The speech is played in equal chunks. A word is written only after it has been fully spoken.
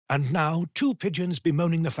And now, two pigeons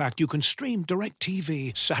bemoaning the fact you can stream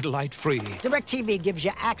DirecTV satellite-free. DirecTV gives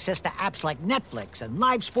you access to apps like Netflix and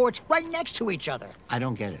live sports right next to each other. I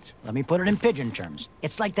don't get it. Let me put it in pigeon terms.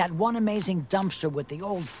 It's like that one amazing dumpster with the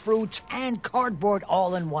old fruits and cardboard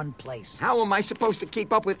all in one place. How am I supposed to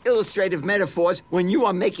keep up with illustrative metaphors when you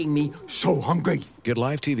are making me so hungry? Get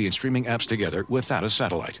live TV and streaming apps together without a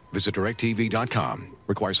satellite. Visit DirecTV.com.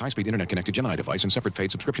 Requires high-speed internet-connected Gemini device and separate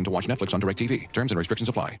paid subscription to watch Netflix on DirecTV. Terms and restrictions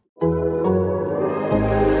apply.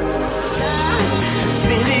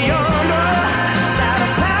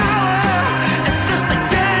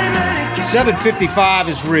 755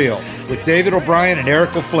 is real with David O'Brien and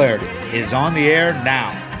Eric O'Flaherty is on the air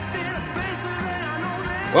now.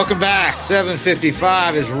 Welcome back.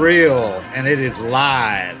 755 is real and it is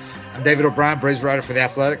live. I'm David O'Brien, Braves writer for The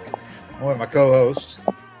Athletic. I'm with my co-host,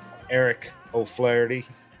 Eric O'Flaherty,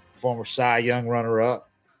 former Cy Young runner-up.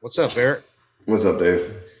 What's up, Eric? What's up,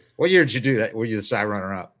 Dave? What year did you do that? Were you the Cy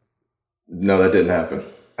runner-up? No, that didn't happen.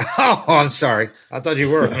 Oh, I'm sorry. I thought you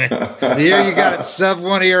were, man. The year you got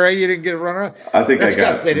sub-1 ERA, you didn't get a runner-up? I think I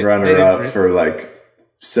got runner-up for like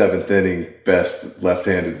seventh inning best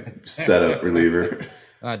left-handed setup reliever.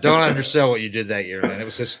 Don't undersell what you did that year, man. It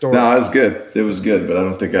was historic. No, it was good. It was good, but I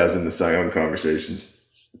don't think I was in the Cy Young conversation.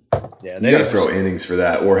 Yeah, you got to throw innings for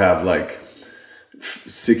that or have like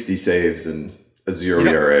 60 saves and a 0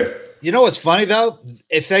 ERA. You know what's funny, though?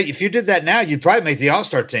 If you did that now, you'd probably make the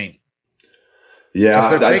All-Star team.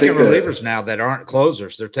 Yeah. They're taking relievers now that aren't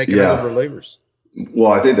closers. They're taking other relievers.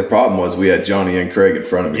 Well, I think the problem was we had Johnny and Craig in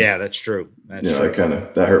front of me. Yeah, that's true. That's true.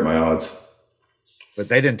 That hurt my odds. But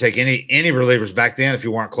they didn't take any relievers back then if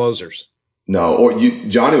you weren't closers. No,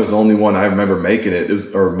 Johnny was the only one I remember making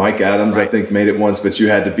it. Or Mike Adams, right. I think, made it once, but you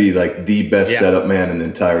had to be like the best setup man in the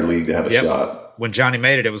entire league to have a shot. When Johnny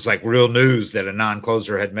made it, it was like real news that a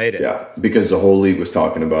non-closer had made it. Yeah, because the whole league was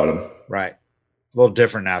talking about him. Right. A little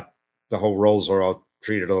different now. The whole roles are all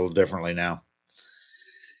treated a little differently now.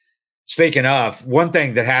 Speaking of, one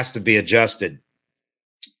thing that has to be adjusted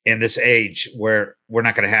in this age where we're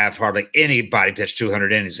not going to have hardly anybody pitch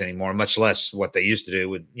 200 innings anymore, much less what they used to do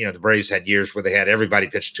with, the Braves had years where they had everybody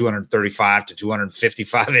pitch 235 to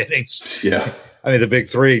 255 innings. Yeah. I mean, the big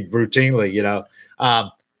three routinely,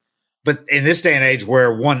 but in this day and age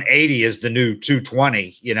where 180 is the new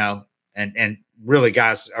 220, and really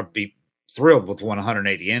guys are be thrilled with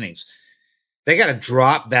 180 innings. They got to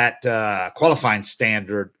drop that qualifying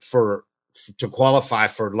standard to qualify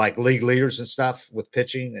for like league leaders and stuff with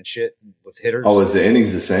pitching and shit with hitters. Oh, is the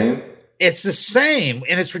innings the same? It's the same,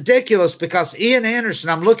 and it's ridiculous because Ian Anderson,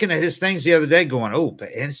 I'm looking at his things the other day going, oh, but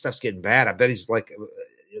his stuff's getting bad. I bet he's like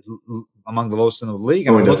among the lowest in the league.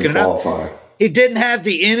 And he doesn't qualify. He didn't have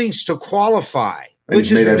the innings to qualify, and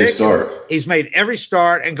which is ridiculous. Every start. He's made every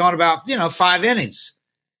start and gone about, 5 innings.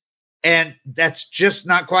 And that's just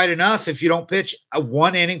not quite enough if you don't pitch a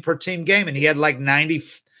 1 inning per team game. And he had like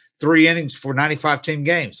 93 innings for 95 team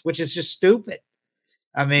games, which is just stupid.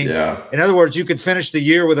 I mean, in other words, you could finish the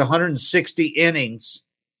year with 160 innings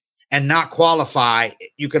and not qualify.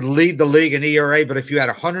 You could lead the league in ERA, but if you had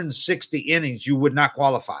 160 innings, you would not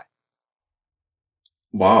qualify.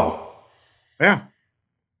 Wow. Yeah.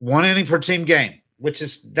 1 inning per team game.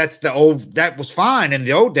 That was fine in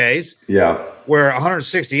the old days. Yeah. Where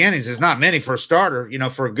 160 innings is not many for a starter,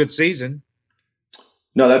 for a good season.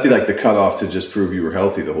 No, that'd be like the cutoff to just prove you were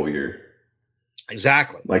healthy the whole year.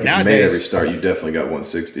 Exactly. Like if you made every start, you definitely got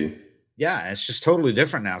 160. Yeah, it's just totally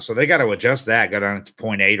different now. So they got to adjust that, go down to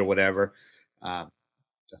 0.8 or whatever.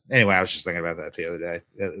 Anyway, I was just thinking about that the other day.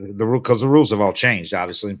 Because the rules have all changed,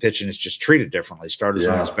 obviously, and pitching is just treated differently. Starters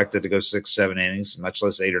aren't expected to go 6-7 innings, much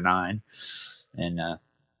less 8 or 9. And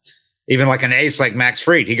even like an ace like Max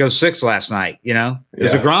Fried, he goes 6 last night. It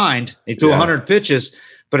was a grind. He threw 100 pitches,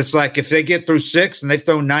 but it's like if they get through 6 and they've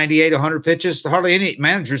thrown 98, 100 pitches, hardly any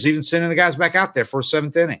managers even sending the guys back out there for a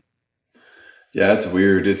 7th inning. Yeah, that's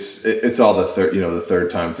weird. It's all the third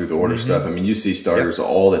time through the order stuff. I mean, you see starters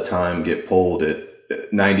all the time get pulled at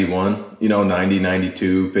 91, 90,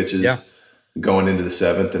 92 pitches going into the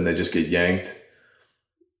 7th, and they just get yanked.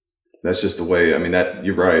 That's just the way. I mean, that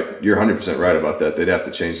you're right. You're 100% right about that. They'd have to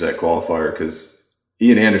change that qualifier because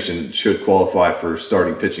Ian Anderson should qualify for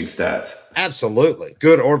starting pitching stats. Absolutely.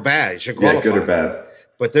 Good or bad. He should qualify. Yeah, good or bad.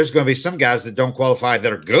 But there's going to be some guys that don't qualify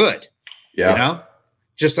that are good. Yeah.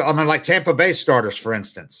 Like Tampa Bay starters, for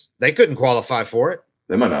instance. They couldn't qualify for it.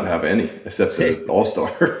 They might not have any except the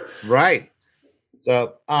All-Star. Right.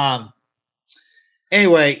 So,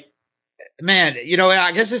 anyway, man,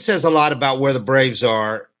 I guess it says a lot about where the Braves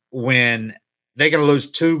are when they're going to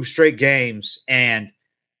lose 2 straight games. And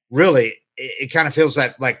really, it kind of feels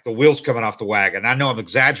like the wheels coming off the wagon. I know I'm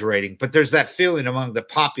exaggerating, but there's that feeling among the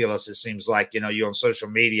populace, it seems like, you on social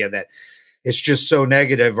media, that it's just so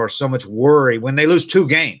negative or so much worry when they lose 2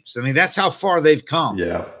 games. I mean, that's how far they've come.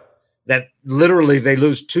 Yeah. That literally they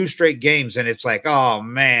lose 2 straight games and it's like, oh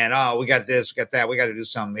man, we got this, we got that. We got to do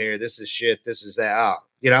something here. This is shit. This is that.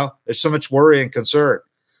 There's so much worry and concern.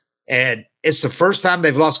 And it's the first time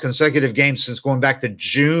they've lost consecutive games since going back to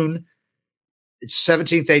June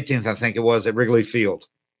 17th, 18th, I think it was, at Wrigley Field.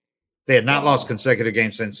 They had not lost consecutive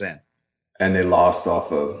games since then. And they lost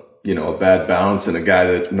off of, a bad bounce, and a guy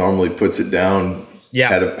that normally puts it down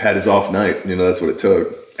had his off night. That's what it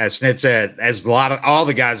took. As Snit said, as all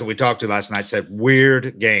the guys that we talked to last night said,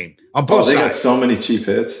 weird game on both sides. They got so many cheap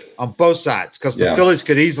hits. On both sides, because the Phillies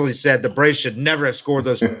could easily said the Braves should never have scored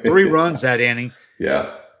those 3 runs that inning.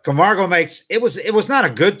 Yeah. Camargo makes – it was not a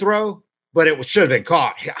good throw, but it should have been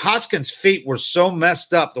caught. Hoskins' feet were so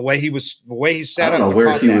messed up the way he set up. I don't know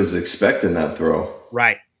where he was expecting that throw.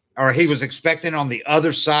 Right. Or he was expecting on the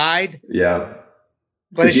other side. Yeah.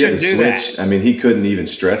 But he shouldn't do that. I mean, he couldn't even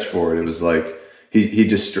stretch for it. It was like he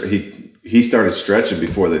started stretching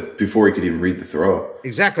before he could even read the throw.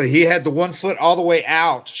 Exactly. He had the 1 foot all the way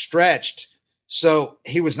out stretched, so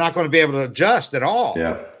he was not going to be able to adjust at all.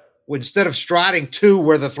 Yeah. Instead of striding to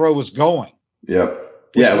where the throw was going.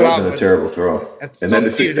 Yep. Yeah, it wasn't a terrible throw. And then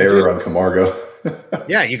it's an error on Camargo.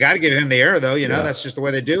 Yeah, you got to give him the error, though. That's just the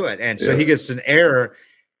way they do it. And so he gets an error,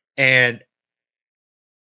 and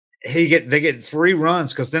they get 3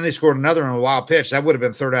 runs because then they scored another on a wild pitch. That would have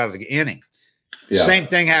been 3rd out of the inning. Yeah. Same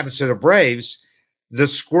thing happens to the Braves. The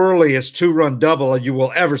squirreliest 2-run double you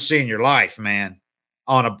will ever see in your life, man,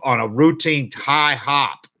 on a routine high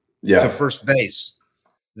hop to first base.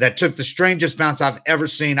 That took the strangest bounce I've ever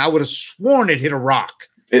seen. I would have sworn it hit a rock.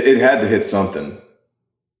 It had to hit something.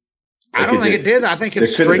 I don't think it did. I think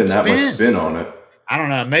it's straight spin. There couldn't have been that much spin on it. I don't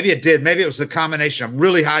know. Maybe it did. Maybe it was the combination of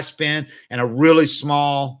really high spin and a really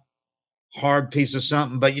small, hard piece of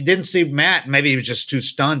something. But you didn't see Matt. Maybe he was just too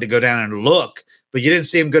stunned to go down and look. But you didn't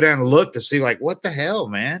see him go down and look to see, like, what the hell,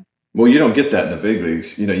 man? Well, you don't get that in the big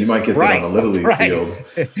leagues. You might get that on a little league field.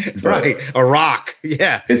 Right. A rock.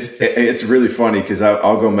 Yeah. It's really funny because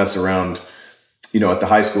I'll go mess around, at the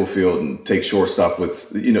high school field and take shortstop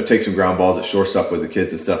with, take some ground balls at shortstop with the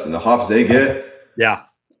kids and stuff. And the hops they get. Yeah.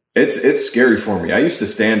 It's scary for me. I used to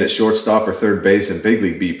stand at shortstop or third base in big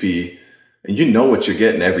league BP, and you know what you're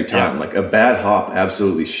getting every time. Yeah. Like a bad hop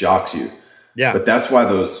absolutely shocks you. Yeah. But that's why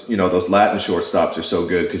those Latin shortstops are so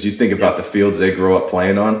good, because you think about the fields they grow up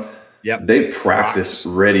playing on. Yep. They practice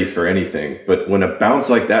ready for anything. But when a bounce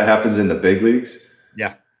like that happens in the big leagues,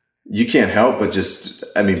 you can't help but just,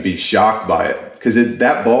 be shocked by it. Because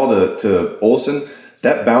that ball to Olson,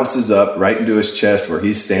 that bounces up right into his chest where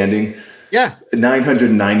he's standing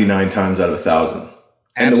 999 times out of 1,000.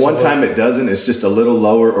 And the one time it doesn't, it's just a little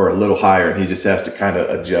lower or a little higher, and he just has to kind of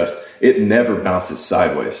adjust. It never bounces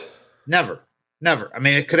sideways. Never. I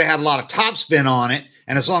mean, it could have had a lot of top spin on it,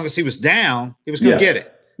 and as long as he was down, he was going to get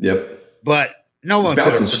it. Yep. But no one could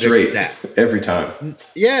have predicted straight that every time.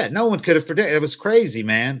 Yeah, no one could have predicted. It was crazy,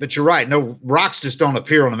 man. But you're right. No, rocks just don't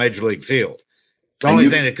appear on a major league field. The only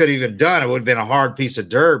thing they could have even done, it would have been a hard piece of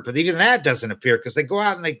dirt. But even that doesn't appear because they go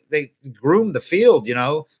out and they groom the field,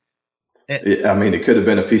 It could have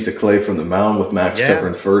been a piece of clay from the mound with Max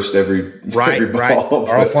covering first every ball.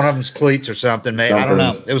 Or off one of them's cleats or something. Maybe. I don't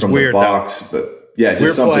know. It was from weird, the box, but yeah,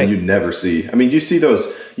 just something you never see. I mean, you see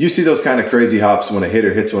those kind of crazy hops when a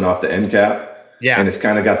hitter hits one off the end cap. Yeah. And it's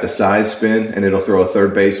kind of got the side spin, and it'll throw a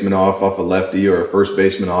third baseman off a lefty or a first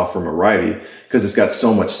baseman off from a righty because it's got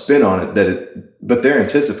so much spin on it but they're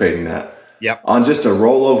anticipating that. Yep. On just a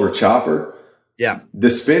rollover chopper. Yeah. The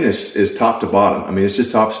spin is top to bottom. I mean, it's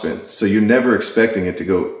just top spin. So you're never expecting it to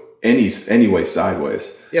go any way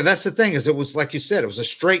sideways. Yeah, that's the thing, is it was, like you said, it was a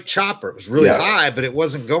straight chopper. It was really high, but it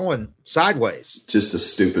wasn't going sideways. Just a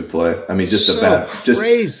stupid play. I mean, just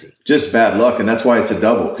crazy. Just bad luck, and that's why it's a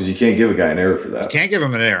double, because you can't give a guy an error for that. You can't give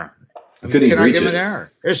him an error. Couldn't even reach it. An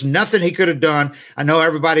error? There's nothing he could have done. I know not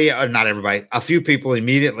everybody, a few people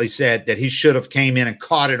immediately said that he should have came in and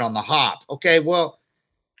caught it on the hop. Okay, well.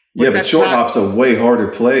 But short hop's a way harder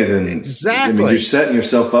play than exactly. I mean, you're setting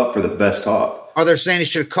yourself up for the best hop. Or they're saying he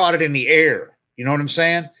should have caught it in the air. You know what I'm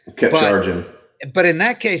saying? Kept charging. But in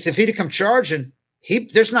that case, if he'd have come charging,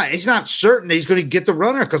 he's not certain he's going to get the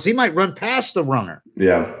runner because he might run past the runner.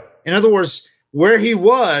 Yeah. In other words, where he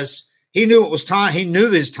was, he knew it was time. He knew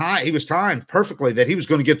his time. He was timed perfectly that he was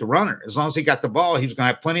going to get the runner. As long as he got the ball, he was going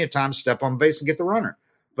to have plenty of time to step on base and get the runner.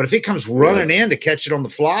 But if he comes running in to catch it on the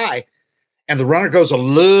fly, and the runner goes a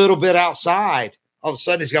little bit outside, all of a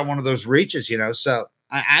sudden he's got one of those reaches, So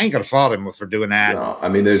I ain't gonna fault him for doing that. No, I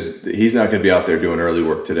mean, he's not going to be out there doing early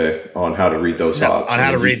work today on how to read those hops. On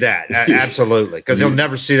how to read that, absolutely, because he'll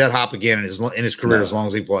never see that hop again in his career as long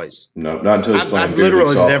as he plays. No, not until he's playing.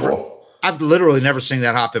 I've literally never seen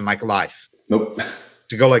that hop in my life. Nope.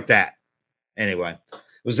 To go like that. Anyway, it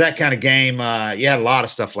was that kind of game. You had a lot of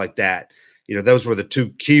stuff like that. You know, those were the two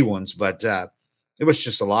key ones, but it was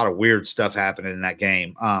just a lot of weird stuff happening in that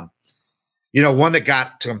game. You know, one that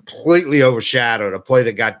got completely overshadowed, a play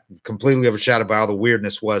that got completely overshadowed by all the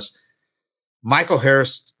weirdness was Michael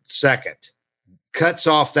Harris second cuts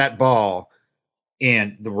off that ball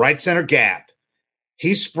in the right center gap.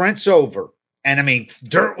 He sprints over, and I mean,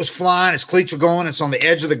 dirt was flying. His cleats were going. It's on the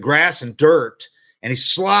edge of the grass and dirt, and he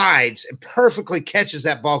slides and perfectly catches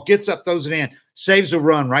that ball, gets up, throws it in, saves a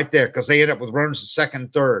run right there because they end up with runners in second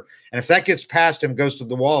and third. And if that gets past him, goes to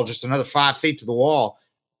the wall, just another 5 feet to the wall,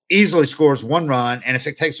 easily scores one run. And if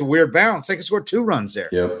it takes a weird bounce, they can score 2 runs there.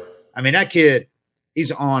 Yep. I mean, that kid,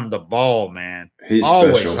 he's on the ball, man. He's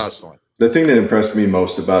always special. Hustling. The thing that impressed me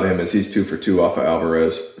most about him is he's 2 for 2 off of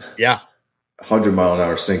Alvarez. Yeah.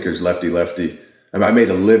 100-mile-an-hour sinkers, lefty-lefty. I made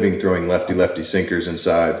a living throwing lefty-lefty sinkers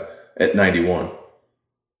inside at 91.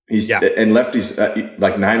 And lefties,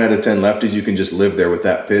 like 9 out of 10 lefties, you can just live there with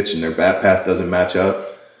that pitch and their bat path doesn't match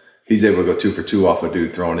up. He's able to go 2 for 2 off a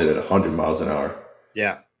dude throwing it at 100 miles an hour.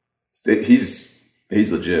 Yeah. He's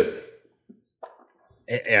legit.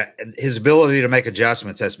 His ability to make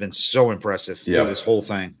adjustments has been so impressive through this whole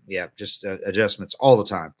thing. Yeah, just adjustments all the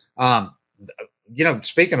time. You know,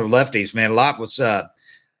 speaking of lefties, man, a lot was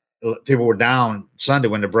people were down Sunday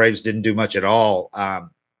when the Braves didn't do much at all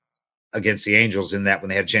against the Angels in that when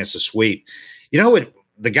they had a chance to sweep. You know what?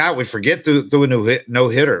 The guy we forget threw a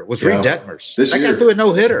no-hitter was Reed Detmers. That guy threw a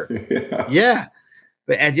no-hitter. Yeah.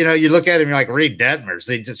 And, you know, you look at him, you're like, Reed Detmers,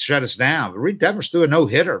 they just shut us down. But Reed Detmers threw a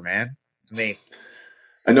no-hitter, man. I mean,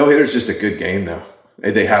 a no-hitter is just a good game now.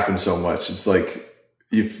 They happen so much. It's like,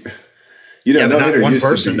 not one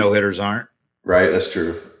person no-hitters aren't. Right, that's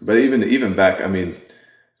true. But even back, I mean,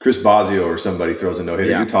 Chris Bosio or somebody throws a no-hitter.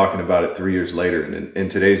 You're talking about it 3 years later. And in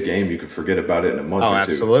today's game, you could forget about it in a month or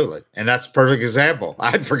two. Absolutely. And that's a perfect example. I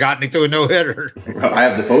had forgotten he threw a no-hitter. I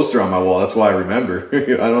have the poster on my wall. That's why I remember.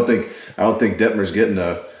 I don't think Detmer's getting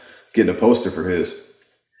a poster for his.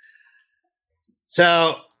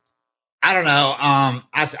 So, I don't know.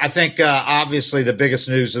 I think obviously the biggest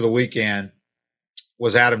news of the weekend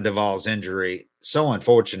was Adam Duvall's injury. So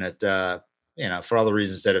unfortunate, for all the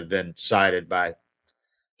reasons that have been cited by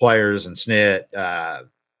players and Snit.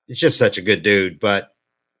 He's just such a good dude, but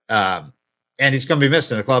and he's going to be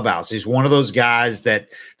missed in the clubhouse. He's one of those guys that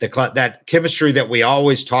that chemistry that we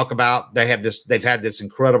always talk about. They've had this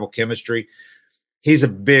incredible chemistry. He's a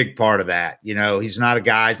big part of that. You know, he's not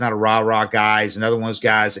a rah-rah guy. He's another one of those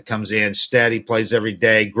guys that comes in steady, plays every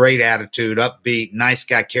day, great attitude, upbeat, nice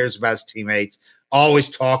guy, cares about his teammates, always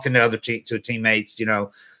talking to to teammates, you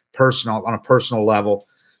know, on a personal level.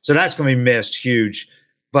 So that's going to be missed huge.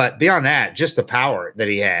 But beyond that, just the power that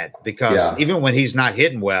he had, because even when he's not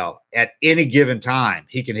hitting well, at any given time,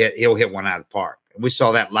 he'll hit one out of the park. And we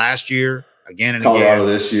saw that last year again and Colorado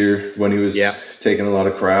again. This year when he was taking a lot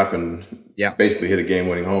of crap and basically hit a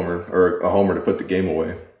game-winning homer or a homer to put the game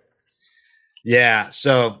away. Yeah.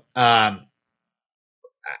 So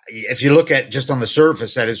if you look at just on the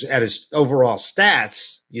surface at his overall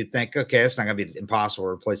stats, you'd think, okay, it's not going to be impossible to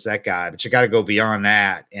replace that guy. But you got to go beyond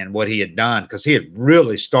that and what he had done, because he had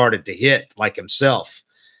really started to hit like himself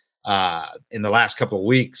in the last couple of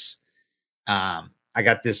weeks. I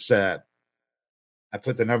got this. I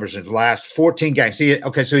put the numbers in the last 14 games. So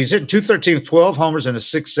he's hitting 213 with 12 homers and a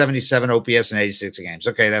 677 OPS in 86 games.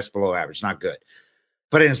 Okay, that's below average, not good.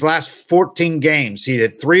 But in his last 14 games, he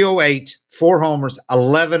did 308, 4 homers,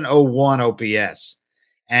 1101 OPS.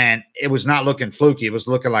 And it was not looking fluky. It was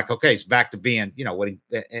looking like, okay, he's back to being, you know, what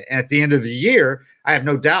at the end of the year, I have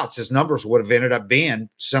no doubts his numbers would have ended up being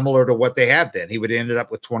similar to what they have been. He would have ended up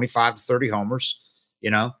with 25 to 30 homers,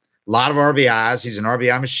 you know, a lot of RBIs. He's an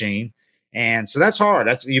RBI machine. And so that's hard.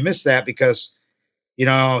 You miss that because, you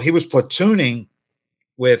know, he was platooning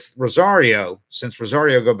with Rosario since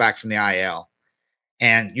Rosario go back from the IL.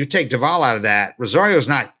 And you take Duvall out of that, Rosario's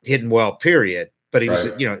not hitting well, period. But he was,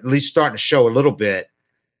 you know, at least starting to show a little bit.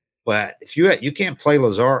 But if you can't play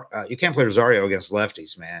Rosario against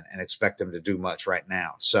lefties, man, and expect him to do much right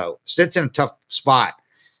now. So Stitt's in a tough spot.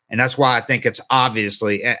 And that's why I think it's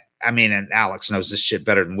obviously, I mean, and Alex knows this shit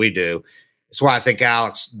better than we do. That's why I think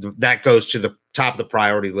that goes to the top of the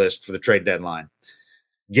priority list for the trade deadline.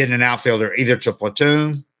 Getting an outfielder either to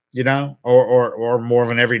platoon, you know, or more of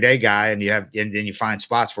an everyday guy, and then you find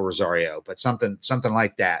spots for Rosario, but something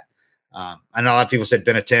like that. I know a lot of people said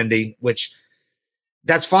Benintendi, which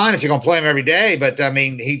that's fine if you're going to play him every day. But I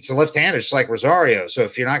mean, he's a left-hander, just like Rosario. So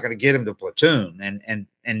if you're not going to get him to platoon,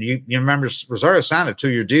 and you remember Rosario signed a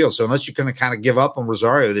 2-year deal, so unless you're going to kind of give up on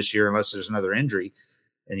Rosario this year, unless there's another injury,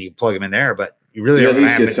 and you can plug him in there, but you really at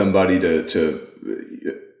least get somebody to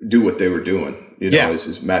do what they were doing.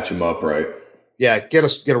 Just match him up right. Yeah,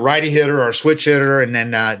 get a righty hitter or a switch hitter, and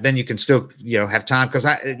then you can still have time, because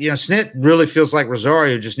Snit really feels like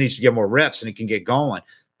Rosario just needs to get more reps and he can get going.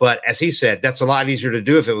 But as he said, that's a lot easier to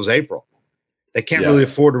do if it was April. They can't really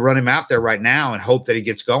afford to run him out there right now and hope that he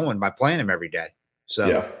gets going by playing him every day.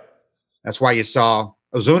 So that's why you saw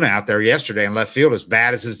Ozuna out there yesterday in left field. As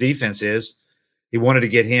bad as his defense is, he wanted to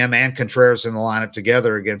get him and Contreras in the lineup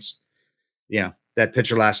together against that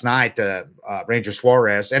pitcher last night, Ranger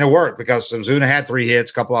Suarez, and it worked because Ozuna had 3 hits,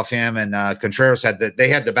 a couple off him, and Contreras had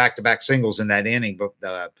the back-to-back singles in that inning, but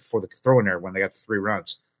before the throw in there when they got the 3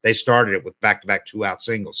 runs, they started it with back-to-back 2-out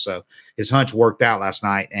singles. So his hunch worked out last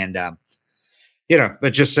night, and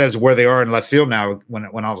it just says where they are in left field now.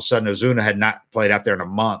 When all of a sudden Ozuna had not played out there in a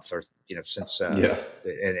month, or since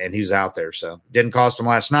and he's out there, so didn't cost him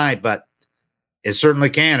last night, but it certainly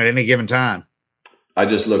can at any given time. I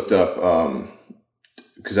just looked up.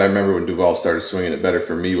 Because I remember when Duvall started swinging it better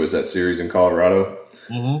for me was that series in Colorado.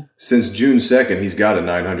 Mm-hmm. Since June 2nd, he's got a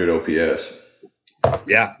 900 OPS.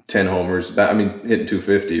 Yeah. 10 homers. Hitting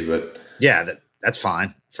 250, but. Yeah, that's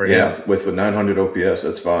fine for him. Yeah, with 900 OPS,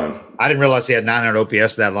 that's fine. I didn't realize he had 900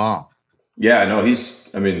 OPS that long. Yeah, no,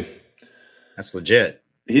 that's legit.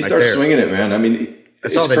 He starts swinging it, man.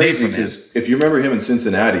 That's all they need from him. Because if you remember him in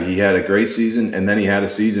Cincinnati, he had a great season, and then he had a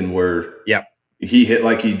season where. Yep. He hit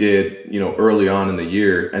like he did, early on in the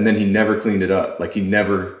year, and then he never cleaned it up. Like he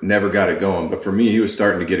never got it going. But for me, he was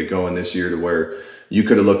starting to get it going this year to where you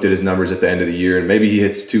could have looked at his numbers at the end of the year and maybe he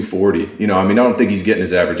hits 240. I don't think he's getting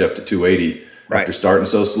his average up to 280 after starting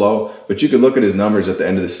so slow. But you could look at his numbers at the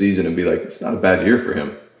end of the season and be like, it's not a bad year for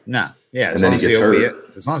him. No. Yeah. And then he gets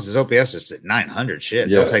hurt. As long as his OPS is at 900,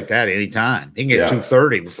 they'll take that anytime. He can get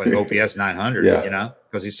 230 with OPS 900,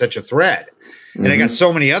 because he's such a threat. And they got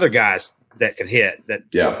so many other guys that can hit that.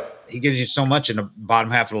 He gives you so much in the bottom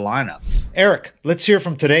half of the lineup. Eric, let's hear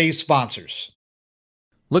from today's sponsors.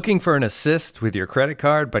 Looking for an assist with your credit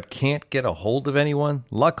card but can't get a hold of anyone?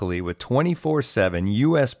 Luckily, with 24/7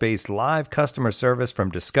 U.S.-based live customer service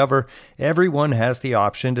from Discover, everyone has the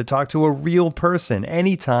option to talk to a real person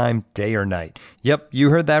anytime, day or night. Yep, you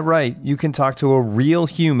heard that right. You can talk to a real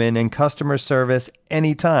human in customer service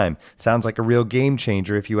anytime. Sounds like a real game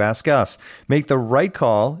changer if you ask us. Make the right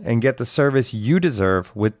call and get the service you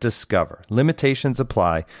deserve with Discover. Limitations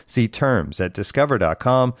apply. See terms at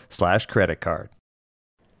discover.com/creditcard.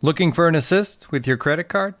 Looking for an assist with your credit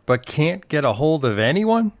card but can't get a hold of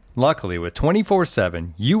anyone? Luckily, with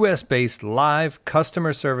 24/7 U.S.-based live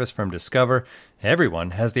customer service from Discover, everyone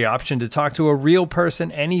has the option to talk to a real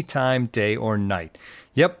person anytime, day or night.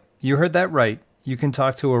 Yep, you heard that right. You can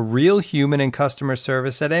talk to a real human in customer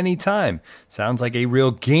service at any time. Sounds like a real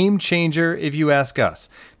game changer if you ask us.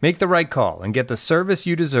 Make the right call and get the service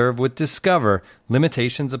you deserve with Discover.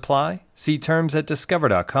 Limitations apply. See terms at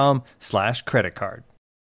discover.com/creditcard.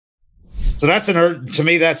 So to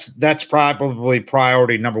me, that's probably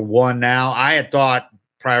priority number one now. I had thought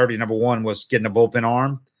priority number one was getting a bullpen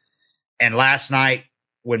arm. And last night,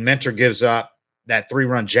 when Mentor gives up that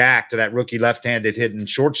 3-run jack to that rookie left-handed hitting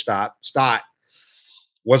shortstop, Stott,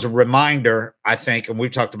 was a reminder, I think, and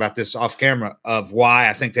we've talked about this off camera, of why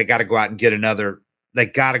I think they got to go out and get another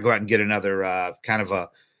kind of a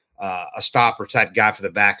stopper type guy for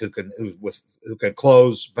the back who can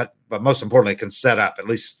close, but most importantly can set up at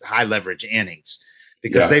least high leverage innings,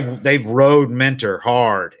 because they've rode Mentor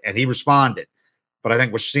hard and he responded. But I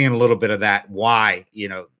think we're seeing a little bit of that. Why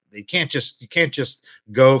you can't just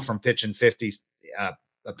go from pitching 50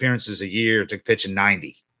 appearances a year to pitching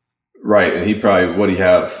 90. Right, and he probably what he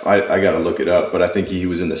have. I got to look it up, but I think he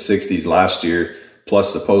was in the 60s last year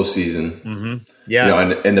plus the postseason. Mm-hmm.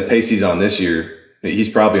 Yeah, and the pace he's on this year. He's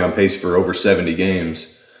probably on pace for over 70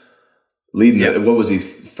 games. Leading, what was he,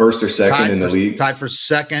 first or second in the league? Tied for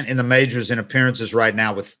second in the majors in appearances right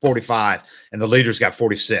now with 45, and the leader's got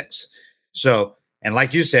 46. So, and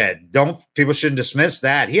like you said, people shouldn't dismiss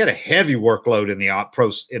that. He had a heavy workload in the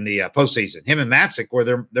postseason. Him and Matzik were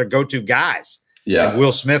their go-to guys. Yeah, and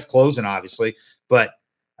Will Smith closing, obviously, but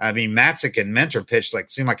Matzik and Mentor pitched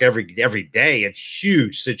seemed like every day in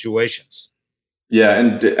huge situations. Yeah,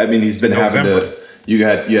 and he's been having to. You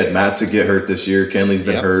had Matzik get hurt this year. Kenley's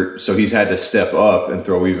been hurt, so he's had to step up and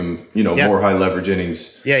throw even more high leverage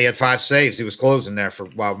innings. Yeah, he had 5 saves. He was closing there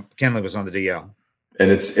while Kenley was on the DL.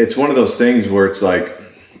 And it's one of those things where it's like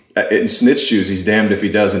in Snit's shoes, he's damned if he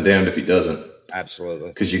does and damned if he doesn't. Absolutely.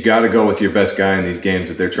 Because you got to go with your best guy in these games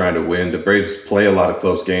that they're trying to win. The Braves play a lot of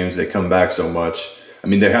close games. They come back so much. I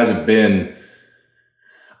mean, there hasn't been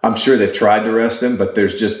 – I'm sure they've tried to rest him, but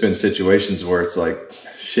there's just been situations where it's like,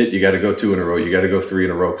 shit, you got to go 2 in a row. You got to go 3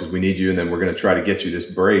 in a row because we need you, and then we're going to try to get you this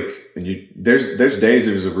break. And there's days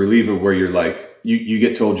there's a reliever where you're like you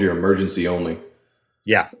get told you're emergency only.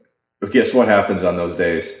 Yeah. But guess what happens on those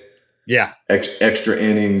days? Yeah. Extra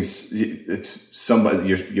innings. It's somebody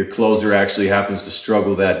your closer actually happens to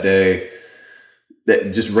struggle that day.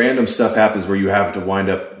 That just random stuff happens where you have to wind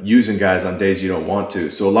up using guys on days you don't want to.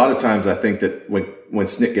 So a lot of times I think that when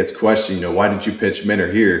Snit gets questioned, why didn't you pitch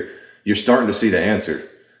Minter here? You're starting to see the answer.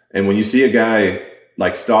 And when you see a guy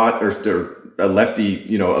like Stott or a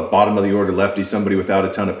lefty, a bottom of the order lefty, somebody without a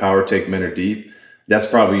ton of power take Minter deep, that's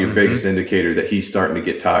probably your biggest indicator that he's starting to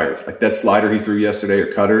get tired. Like that slider he threw yesterday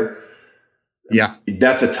or cutter. Yeah.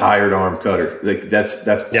 That's a tired arm cutter. Like that's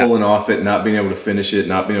pulling off it, not being able to finish it,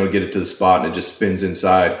 not being able to get it to the spot, and it just spins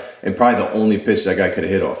inside. And probably the only pitch that guy could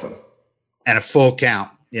have hit off him. And a full count,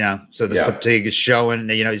 so the fatigue is showing,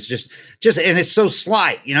 it's just, and it's so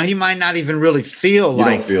slight, he might not even really feel you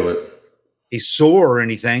don't feel it. He's sore or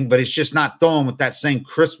anything, but it's just not throwing with that same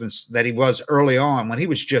crispness that he was early on when he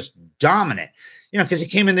was just dominant, because he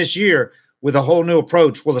came in this year with a whole new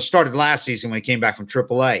approach. Well, it started last season when he came back from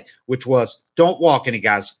AAA, which was don't walk any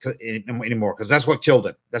guys anymore because that's what killed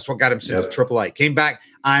him. That's what got him sent to AAA. Came back,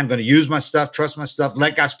 I'm going to use my stuff, trust my stuff,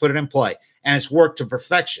 let guys put it in play. And it's worked to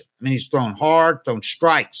perfection. I mean, he's thrown hard, thrown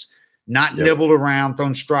strikes, not nibbled around,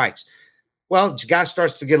 thrown strikes. Well, the guy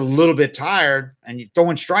starts to get a little bit tired and you're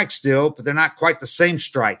throwing strikes still, but they're not quite the same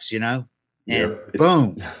strikes, And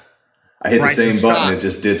boom. I hit the same button. It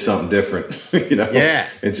just did something different, Yeah.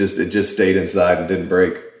 It just stayed inside and didn't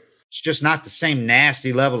break. It's just not the same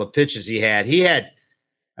nasty level of pitches he had.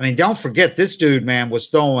 Don't forget this dude, man, was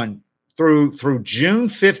throwing through June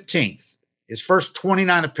 15th, his first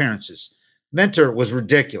 29 appearances. Minter was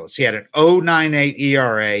ridiculous. He had an 0.98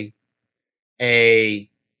 ERA, a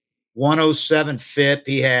 107 FIP.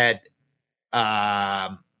 He had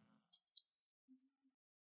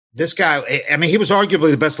this guy, he was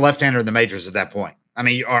arguably the best left-hander in the majors at that point.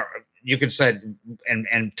 You could say,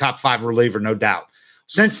 and top 5 reliever, no doubt.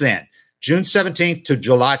 Since then, June 17th to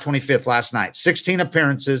July 25th last night, 16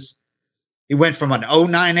 appearances. He went from an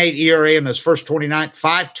 0.98 ERA in those first 29,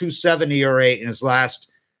 5.27 ERA in his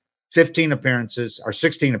last 15 appearances or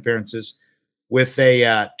 16 appearances with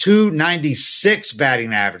a 296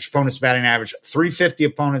 batting average, opponent's batting average, 350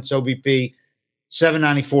 opponent's OBP,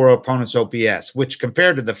 794 opponent's OPS, which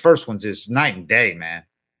compared to the first ones is night and day, man.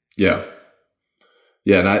 Yeah.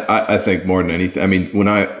 Yeah, and I think more than anything, when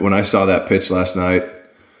I saw that pitch last night,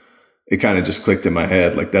 it kind of just clicked in my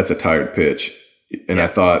head, like that's a tired pitch. And I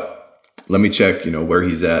thought, let me check, where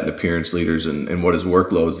he's at in appearance leaders and what his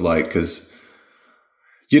workload's like. Because,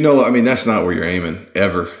 that's not where you're aiming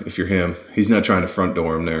ever if you're him. He's not trying to front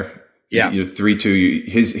door him there. Yeah. You're 3-2.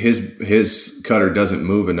 His cutter doesn't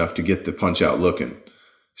move enough to get the punch out looking.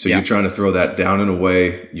 So you're trying to throw that down and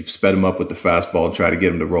away. You've sped him up with the fastball and try to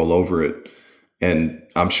get him to roll over it. And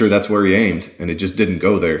I'm sure that's where he aimed, and it just didn't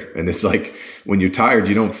go there. And it's like when you're tired,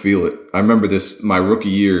 you don't feel it. I remember this, my rookie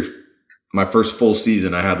year, my first full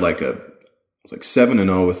season, I had it was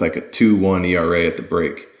 7-0 with like a 2.1 ERA at the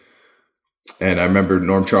break. And I remember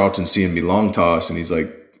Norm Charlton seeing me long toss, and he's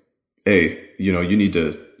like, "Hey, you need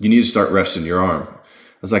to start resting your arm." I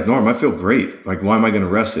was like, "Norm, I feel great. Like, why am I going to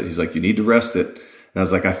rest it?" He's like, "You need to rest it." And I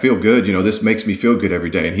was like, "I feel good. This makes me feel good every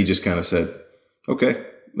day." And he just kind of said, "Okay."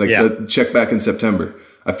 Check back in September.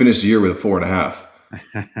 I finished the year with a 4.5,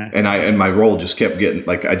 and my role just kept getting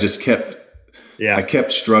I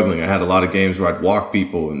kept struggling. I had a lot of games where I'd walk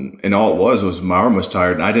people, and all it was my arm was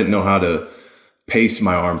tired, and I didn't know how to pace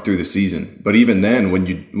my arm through the season. But even then,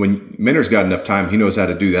 when Minter's got enough time, he knows how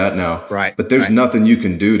to do that now. Right. But there's nothing you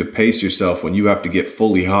can do to pace yourself when you have to get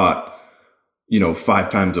fully hot, 5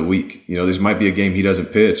 times a week. There might be a game he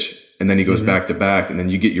doesn't pitch, and then he goes back to back, and then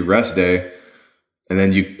you get your rest day. And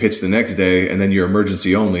then you pitch the next day, and then you're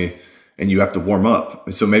emergency only, and you have to warm up.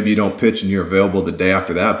 And so maybe you don't pitch and you're available the day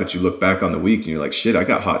after that, but you look back on the week and you're like, shit, I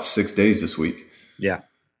got hot 6 days this week. Yeah.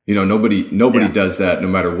 Nobody does that no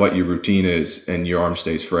matter what your routine is, and your arm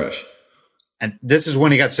stays fresh. And this is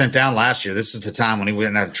when he got sent down last year. This is the time when he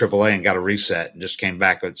went out of AAA and got a reset and just came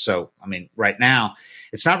back. So, right now,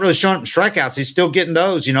 it's not really showing up in strikeouts. He's still getting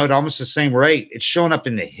those, at almost the same rate. It's showing up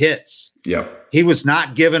in the hits. Yeah. He was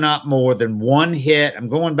not giving up more than 1 hit. I'm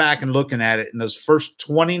going back and looking at it. In those first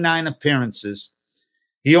 29 appearances,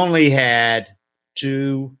 he only had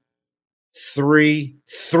 2, three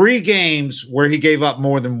games where he gave up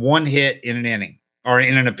more than one hit in an inning or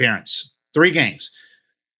in an appearance. 3 games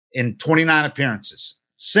in 29 appearances.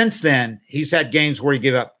 Since then, he's had games where he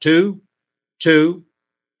gave up 2, 2,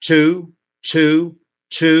 2, 2,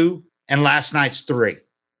 2, and last night's 3.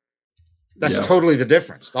 That's totally the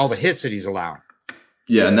difference. All the hits that he's allowing.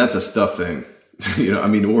 Yeah, and that's a stuff thing,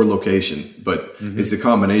 or location. But it's a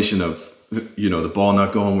combination of, the ball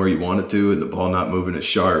not going where you want it to and the ball not moving as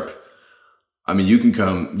sharp. I mean, you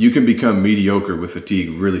can become mediocre with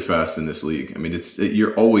fatigue really fast in this league. I mean,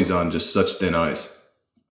 you're always on just such thin ice.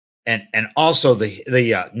 And also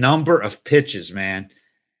the number of pitches, man.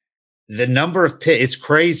 The number of it's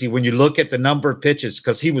crazy when you look at the number of pitches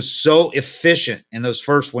because he was so efficient in those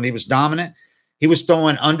first when he was dominant. He was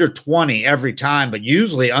throwing under 20 every time, but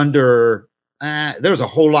usually under there was a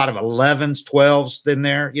whole lot of 11s, 12s in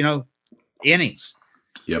there, innings.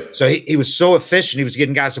 Yep. So he was so efficient. He was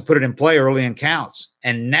getting guys to put it in play early in counts.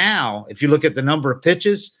 And now, if you look at the number of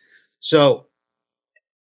pitches, so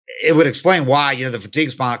it would explain why, the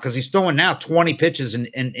fatigue spot, because he's throwing now 20 pitches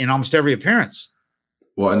in almost every appearance.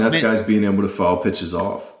 Well, and that's guys being able to foul pitches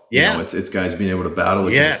off. Yeah. It's guys being able to battle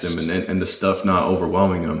against him and the stuff not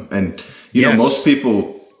overwhelming them. And, most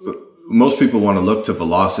people want to look to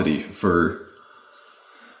velocity for,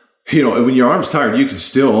 when your arm's tired, you can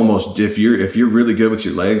still almost, if you're really good with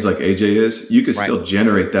your legs like AJ is, you can still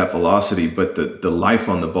generate that velocity, but the life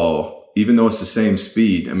on the ball, even though it's the same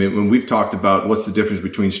speed. I mean, when we've talked about what's the difference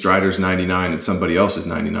between Strider's 99 and somebody else's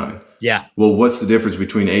 99. Yeah. Well, what's the difference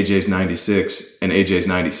between AJ's 96 and AJ's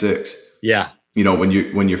 96? Yeah. When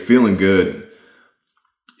you're feeling good,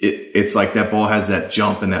 it's like that ball has that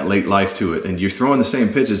jump and that late life to it. And you're throwing the same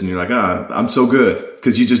pitches and you're like, I'm so good.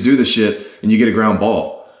 Because you just do the shit and you get a ground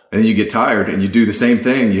ball. And then you get tired and you do the same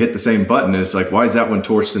thing. You hit the same button. And it's like, why is that one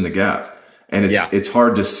torched in the gap? And it's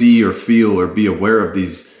hard to see or feel or be aware of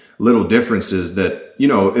these little differences that,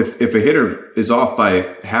 if a hitter is off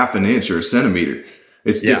by half an inch or a centimeter,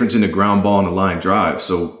 it's difference in the ground ball and a line drive.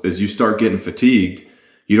 So as you start getting fatigued,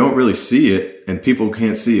 you don't really see it and people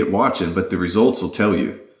can't see it watching, but the results will tell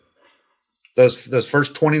you. Those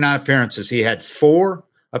first 29 appearances, he had 4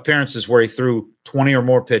 appearances where he threw 20 or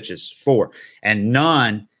more pitches, 4, and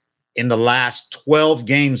none in the last 12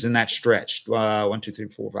 games in that stretch. 1, 2, 3,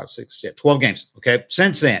 4, 5, 6, 7, 12 games. Okay.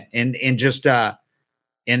 Since then, in just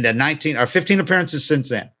in the 19 or 15 appearances since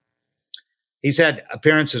then, he's had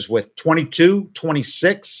appearances with 22,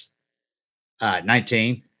 26,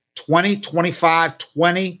 19, 20, 25,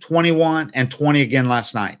 20, 21, and 20 again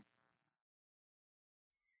last night.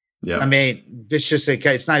 Yeah. I mean, it's just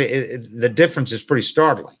it's not the difference is pretty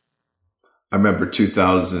startling. I remember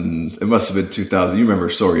 2000. It must have been 2000. You remember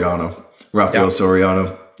Soriano, Rafael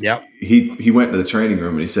Soriano? Yeah. He went to the training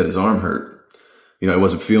room and he said his arm hurt. He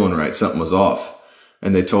wasn't feeling right. Something was off.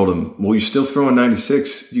 And they told him, well, you're still throwing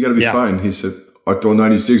 96. You got to be fine. He said, I throw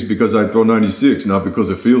 96 because I throw 96, not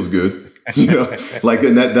because it feels good.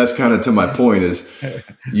 And that's kind of to my point is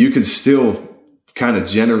you can still kind of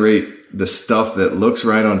generate the stuff that looks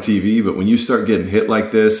right on TV. But when you start getting hit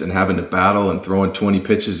like this and having to battle and throwing 20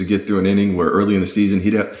 pitches to get through an inning where early in the season,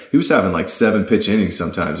 he was having like 7 pitch innings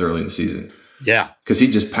sometimes early in the season. Yeah. Because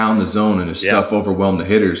he'd just pound the zone and his stuff overwhelmed the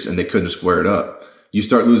hitters and they couldn't square it up. You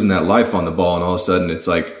start losing that life on the ball and all of a sudden it's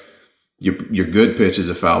like your good pitch is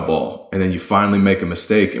a foul ball. And then you finally make a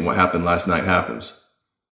mistake and what happened last night happens.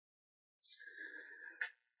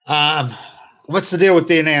 What's the deal with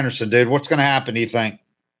Dean Anderson, dude? What's going to happen, do you think?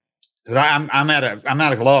 Because I'm at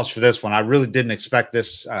a loss for this one. I really didn't expect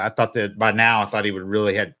this. I thought that by now, he would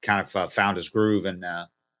really had kind of found his groove and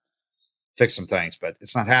fix some things, but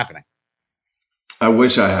it's not happening. I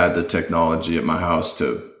wish I had the technology at my house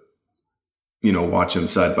to, watch him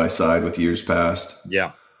side by side with years past.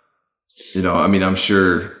 Yeah. I'm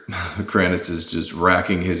sure Kranitz is just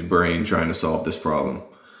racking his brain trying to solve this problem.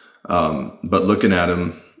 But looking at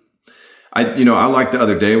him, I liked the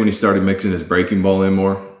other day when he started mixing his breaking ball in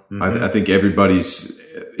more. Mm-hmm. I think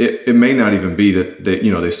it may not even be that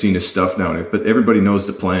they've seen his stuff now, but everybody knows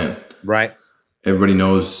the plan. Right. Everybody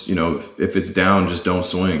knows, if it's down, just don't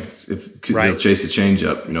swing. Because they'll chase the change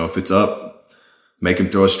up. If it's up, make him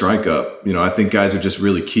throw a strike up. I think guys are just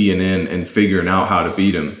really keying in and figuring out how to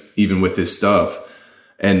beat him, even with his stuff.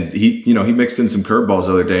 And he mixed in some curveballs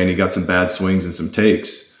the other day and he got some bad swings and some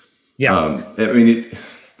takes. Yeah.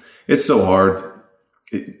 It's so hard.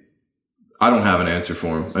 I don't have an answer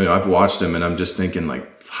for him. I've watched him and I'm just thinking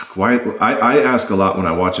like, fuck, why? I ask a lot when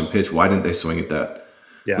I watch him pitch, why didn't they swing at that?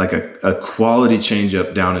 Yeah. Like a quality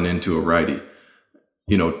changeup down and into a righty,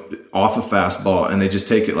 off a fastball, and they just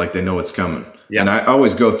take it like they know it's coming. Yeah. And I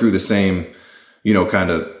always go through the same, kind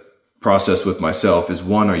of process with myself is,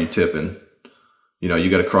 one, are you tipping? You know, you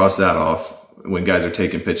got to cross that off when guys are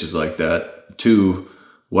taking pitches like that. Two,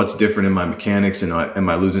 what's different in my mechanics? And am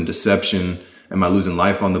I losing deception? Am I losing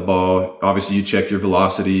life on the ball? Obviously, you check your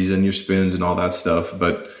velocities and your spins and all that stuff.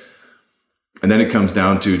 And then it comes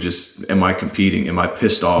down to just, am I competing? Am I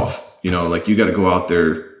pissed off? You know, like, you got to go out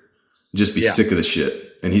there, just be sick of the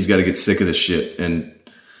shit. And he's got to get sick of the shit. And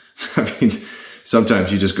I mean,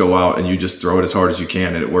 sometimes you just go out and you just throw it as hard as you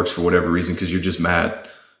can, and it works for whatever reason because you're just mad.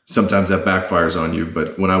 Sometimes that backfires on you.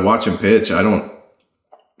 But when I watch him pitch, I don't,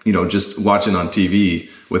 you know, just watching on TV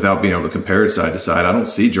without being able to compare it side to side, I don't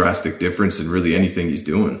see drastic difference in really anything he's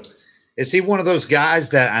doing. Is he one of those guys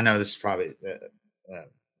that, I know this is probably,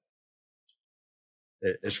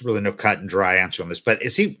 there's really no cut and dry answer on this, but it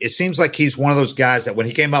seems like he's one of those guys that when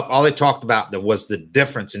he came up, all they talked about that was the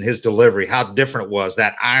difference in his delivery, how different it was,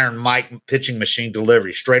 that Iron Mike pitching machine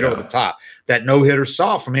delivery straight over the top that no hitter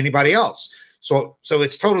saw from anybody else. So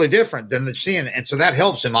it's totally different than the seeing. And so that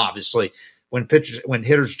helps him, obviously, when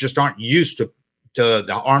hitters just aren't used to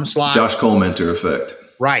the arm slide. Josh Cole-Mentor effect.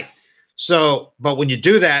 Right. So, but when you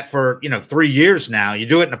do that for, 3 years now, you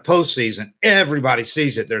do it in the postseason, everybody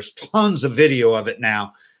sees it. There's tons of video of it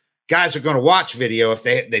now. Guys are going to watch video if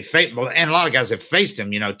they face, and a lot of guys have faced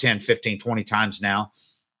him, 10, 15, 20 times now.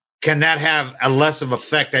 Can that have a less of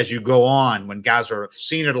effect as you go on when guys have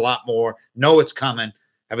seen it a lot more, know it's coming,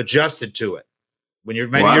 have adjusted to it? When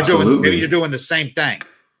you're you're doing the same thing.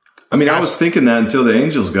 I mean, I was thinking that until the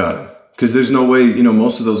Angels got him, because there's no way,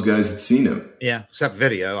 most of those guys had seen him. Yeah, except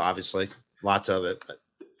video, obviously, lots of it. But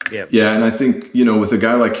yeah, yeah, and I think with a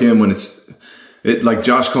guy like him, when like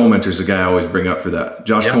Josh Cole-Mentor is a guy I always bring up for that.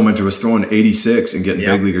 Josh Cole-Mentor was throwing 86 and getting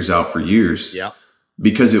big leaguers out for years. Yeah.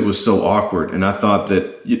 Because it was so awkward, and I thought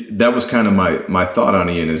that was kind of my thought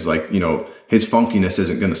on Ian is like, his funkiness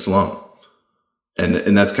isn't going to slump,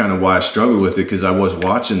 and that's kind of why I struggled with it, because I was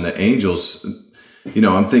watching the Angels.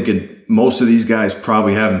 I'm thinking most of these guys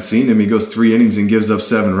probably haven't seen him. He goes 3 innings and gives up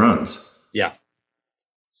 7 runs. Yeah.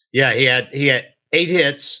 Yeah. He had 8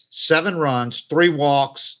 hits, 7 runs, 3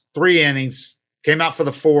 walks, 3 innings, came out for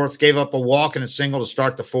the 4th, gave up a walk and a single to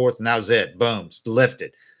start the 4th. And that was it. Boom.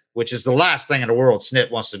 Lifted, which is the last thing in the world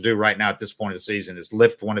Snit wants to do right now at this point of the season, is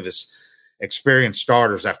lift one of his experienced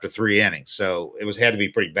starters after 3 innings. So it had to be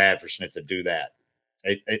pretty bad for Snit to do that.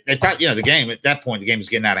 They thought, the game at that point, the game was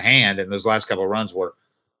getting out of hand, and those last couple of runs were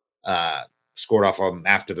scored off of them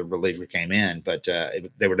after the reliever came in. But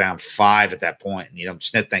they were down 5 at that point. And,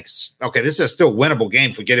 Snit thinks, okay, this is a still winnable game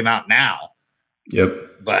if we get him out now.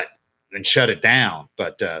 Yep. But then shut it down.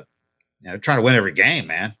 But they're trying to win every game,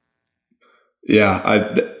 man.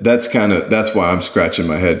 Yeah, that's why I'm scratching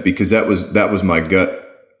my head, because that was my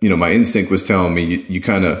gut. My instinct was telling me you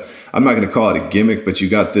kind of, I'm not going to call it a gimmick, but you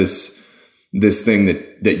got this thing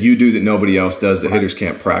that you do that nobody else does, that hitters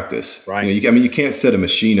can't practice. Right. You can't set a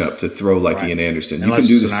machine up to throw like Ian Anderson. Unless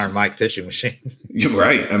you can do it's an Iron Mike pitching machine.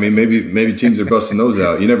 Right. I mean, maybe teams are busting those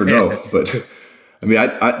out. You never know. But I mean,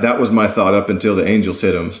 I that was my thought up until the Angels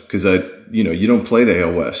hit him, because you don't play the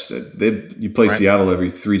AL West. You play Seattle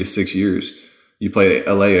every 3 to 6 years. You play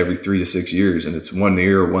LA every 3 to 6 years, and it's one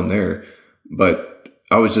here or one there. But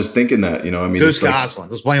I was just thinking that, Goose Goslin.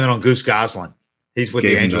 Let's blame it on Goose Goslin. He's with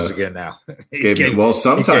the Angels again now.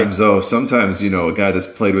 Sometimes a guy that's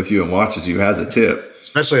played with you and watches you has a tip.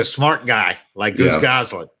 Especially a smart guy like Goose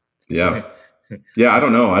Goslin. Yeah. Yeah, I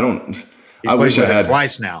don't know. I wish I had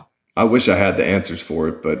twice now. I wish I had the answers for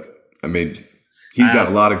it, but I mean, he's got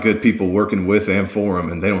a lot of good people working with and for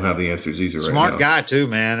him, and they don't have the answers either right now. Smart guy too,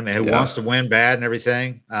 man. I mean, who wants to win bad and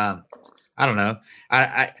everything. I don't know.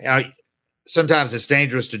 I sometimes it's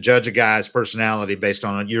dangerous to judge a guy's personality based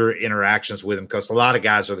on your interactions with him, because a lot of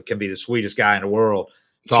guys can be the sweetest guy in the world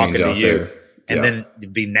talking to you and then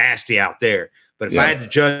be nasty out there. But if I had to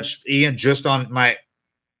judge Ian just on my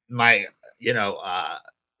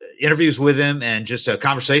interviews with him and just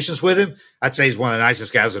conversations with him, I'd say he's one of the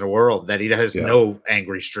nicest guys in the world, that he has no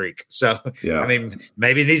angry streak. So, I mean,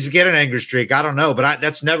 maybe he needs to get an angry streak. I don't know. But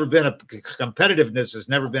that's never been competitiveness has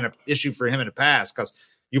never been an issue for him in the past, because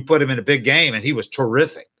you put him in a big game and he was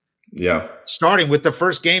terrific. Yeah. Starting with the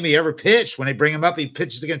first game he ever pitched, when they bring him up, he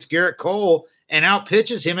pitches against Garrett Cole and out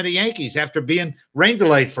pitches him and the Yankees after being rain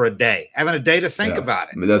delayed for a day, having a day to think about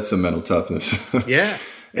it. I mean, that's some mental toughness. Yeah.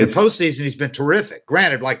 In postseason, he's been terrific.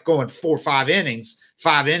 Granted, like going 4 or 5 innings,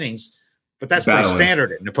 but that's pretty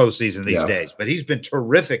standard in the postseason these days. But he's been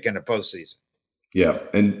terrific in the postseason. Yeah,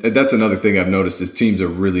 and that's another thing I've noticed is teams are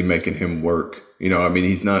really making him work. I mean,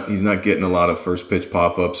 he's not getting a lot of first pitch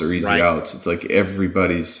pop-ups or easy outs. It's like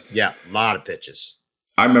everybody's a lot of pitches.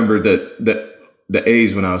 I remember that the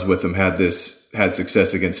A's, when I was with them, had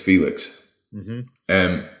success against Felix. Mm-hmm.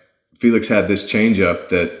 And Felix had this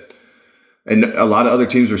changeup and a lot of other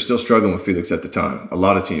teams were still struggling with Felix at the time. A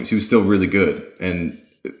lot of teams. He was still really good. And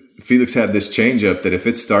Felix had this changeup that if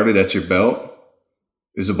it started at your belt,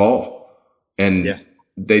 it was a ball. And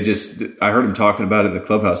I heard him talking about it in the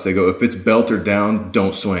clubhouse. They go, if it's belt or down,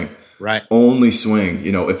 don't swing. Right. Only swing,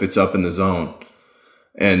 if it's up in the zone.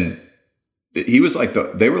 And he was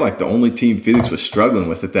they were like the only team Felix was struggling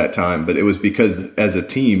with at that time. But it was because as a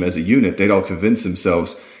team, as a unit, they'd all convinced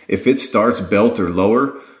themselves, if it starts belt or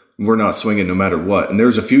lower, we're not swinging no matter what. And there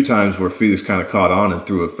was a few times where Felix kind of caught on and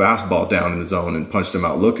threw a fastball down in the zone and punched him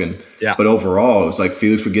out looking. Yeah. But overall, it was like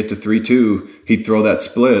Felix would get to 3-2, he'd throw that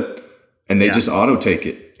split, and they just auto take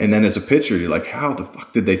it. And then as a pitcher, you're like, how the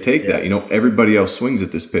fuck did they take that? Everybody else swings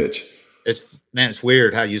at this pitch. It's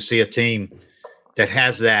weird how you see a team that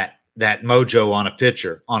has that mojo on a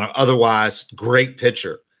pitcher, on an otherwise great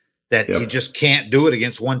pitcher, that you just can't do it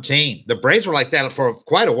against one team. The Braves were like that for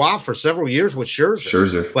quite a while, for several years with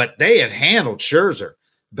Scherzer. But they have handled Scherzer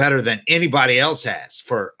better than anybody else has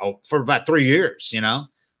for about 3 years,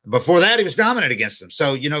 Before that, he was dominant against them.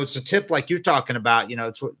 So, it's a tip like you're talking about,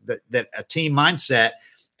 it's that a team mindset.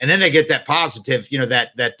 And then they get that positive,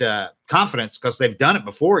 that confidence because they've done it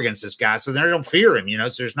before against this guy. So they don't fear him,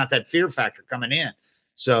 so there's not that fear factor coming in.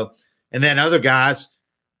 So, and then other guys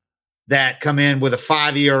that come in with a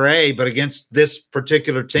 5 ERA, but against this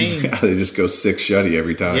particular team, they just go 6 shutty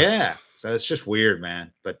every time. Yeah. So it's just weird,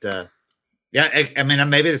 man. But I mean,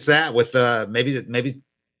 maybe it's that with maybe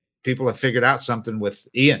people have figured out something with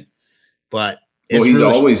Ian, but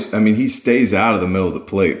he stays out of the middle of the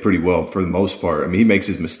plate pretty well for the most part. I mean, he makes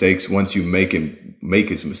his mistakes once you make him make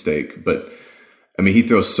his mistake. But I mean, he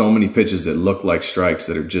throws so many pitches that look like strikes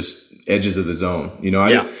that are just edges of the zone.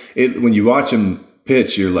 When you watch him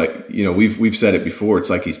pitch, you're like, we've said it before. It's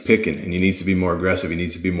like he's picking, and he needs to be more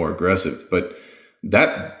aggressive. But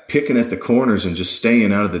that picking at the corners and just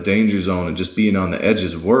staying out of the danger zone and just being on the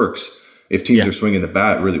edges works if teams are swinging the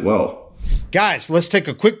bat really well. Guys, let's take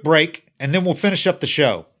a quick break, and then we'll finish up the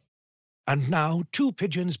show. And now, two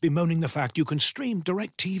pigeons bemoaning the fact you can stream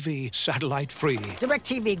DirecTV satellite-free.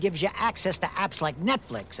 DirecTV gives you access to apps like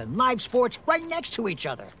Netflix and live sports right next to each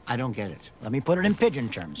other. I don't get it. Let me put it in pigeon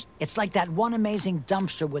terms. It's like that one amazing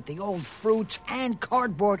dumpster with the old fruits and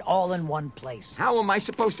cardboard all in one place. How am I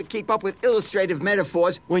supposed to keep up with illustrative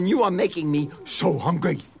metaphors when you are making me so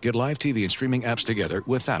hungry? Get live TV and streaming apps together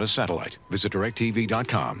without a satellite. Visit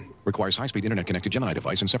DirecTV.com. Requires high-speed internet-connected Gemini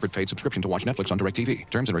device and separate paid subscription to watch Netflix on DirecTV.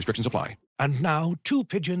 Terms and restrictions apply. And now, two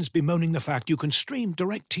pigeons bemoaning the fact you can stream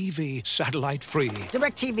DirecTV satellite-free.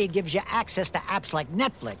 DirecTV gives you access to apps like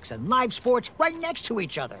Netflix and live sports right next to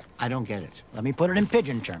each other. I don't get it. Let me put it in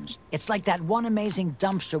pigeon terms. It's like that one amazing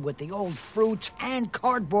dumpster with the old fruits and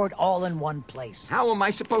cardboard all in one place. How am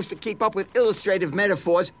I supposed to keep up with illustrative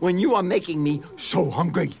metaphors when you are making me so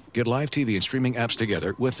hungry? Get live TV and streaming apps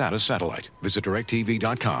together without a satellite. Visit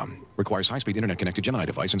DirecTV.com. Requires high-speed internet-connected Gemini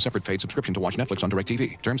device and separate paid subscription to watch Netflix on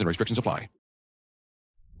DirecTV. Terms and restrictions apply.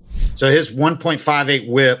 So his 1.58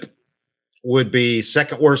 whip would be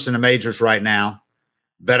second worst in the majors right now.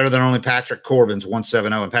 Better than only Patrick Corbin's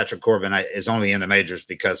 1.70. And Patrick Corbin is only in the majors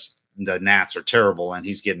because the Nats are terrible and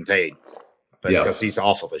he's getting paid. But because he's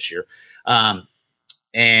awful this year.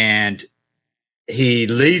 And he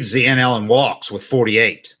leads the NL in walks with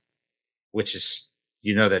 48, which is,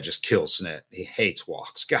 that just kills Snit. He hates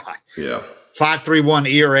walks. God. Yeah.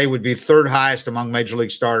 5.31 ERA would be third highest among major league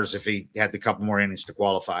starters if he had a couple more innings to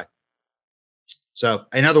qualify. So,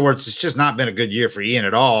 in other words, it's just not been a good year for Ian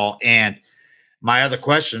at all. And my other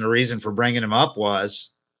question, the reason for bringing him up was,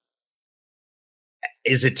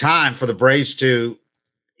 is it time for the Braves to,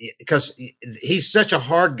 because he's such a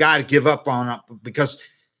hard guy to give up on, because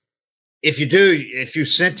if you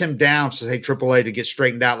sent him down to say AAA to get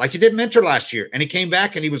straightened out, like you did Mentor last year, and he came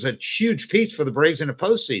back and he was a huge piece for the Braves in the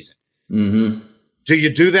postseason. Mm-hmm. Do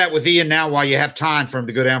you do that with Ian now while you have time for him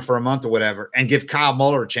to go down for a month or whatever and give Kyle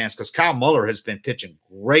Muller a chance? Because Kyle Muller has been pitching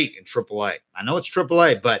great in AAA. I know it's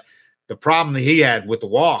AAA, but the problem that he had with the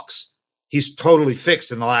walks, he's totally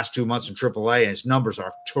fixed in the last 2 months in AAA, and his numbers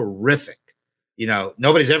are terrific.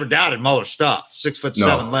 Nobody's ever doubted Muller's stuff.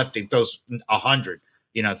 6'7" lefty, throws 100.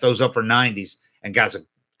 Those upper 90s, and got a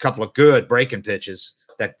couple of good breaking pitches,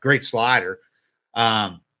 that great slider.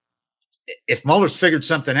 If Muller's figured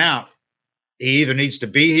something out, he either needs to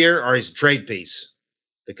be here or he's a trade piece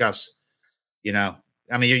because, you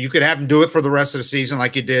could have him do it for the rest of the season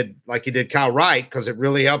like you did Kyle Wright, because it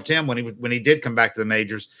really helped him when he did come back to the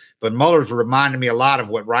majors. But Muller's reminded me a lot of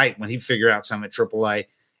what Wright, when he figured out something at AAA,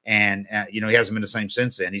 and he hasn't been the same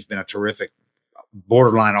since then. He's been a terrific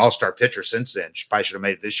borderline all-star pitcher since then. She probably should have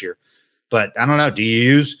made it this year. But I don't know. Do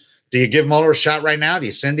you give Muller a shot right now? Do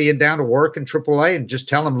you send Ian down to work in AAA and just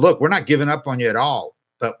tell him, look, we're not giving up on you at all,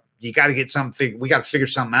 but you got to get something. We got to figure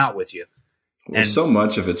something out with you. Well, so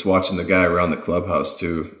much of it's watching the guy around the clubhouse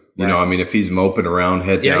too. You know, I mean, if he's moping around,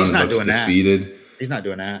 head down, he's not looks doing defeated. That. He's not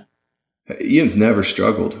doing that. Ian's never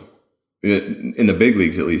struggled in the big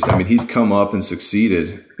leagues, at least. I mean, he's come up and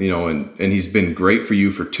succeeded, you know, and he's been great for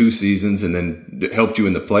you for 2 seasons and then helped you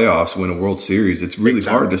in the playoffs win a World Series. It's really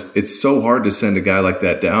hard it's so hard to send a guy like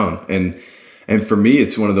that down. And for me,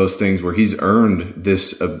 it's one of those things where he's earned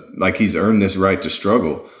this, he's earned this right to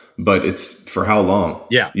struggle, but it's for how long?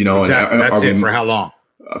 Yeah. You know, exactly. and That's it. For how long?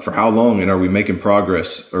 For how long, and are we making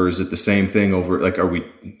progress, or is it the same thing over? Like, are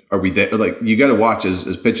we there? Like, you got to watch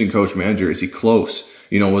as pitching coach manager. Is he close?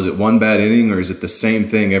 You know, was it one bad inning, or is it the same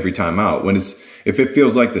thing every time out? If it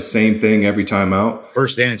feels like the same thing every time out,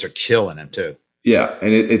 first innings are killing him too. Yeah,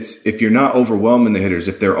 and it's if you're not overwhelming the hitters,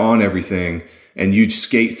 if they're on everything, and you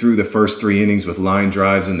skate through the first 3 innings with line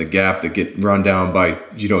drives in the gap that get run down by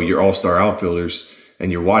your all-star outfielders, and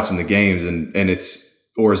you're watching the games, and it's.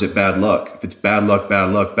 Or is it bad luck? If it's bad luck,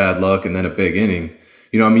 and then a big inning,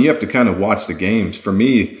 you have to kind of watch the games. For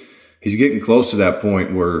me, he's getting close to that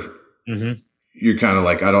point where you're kind of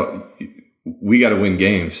like, we got to win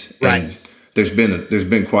games. Right. And there's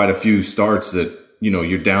been quite a few starts that,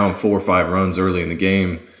 you're down 4 or 5 runs early in the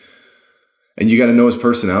game, and you got to know his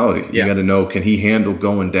personality. Yeah. You got to know, can he handle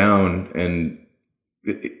going down? And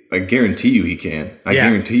I guarantee you he can. I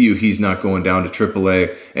guarantee you he's not going down to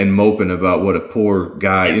AAA and moping about what a poor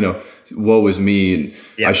guy, woe is me,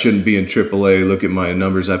 and I shouldn't be in AAA. Look at my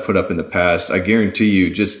numbers I put up in the past. I guarantee you,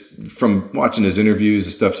 just from watching his interviews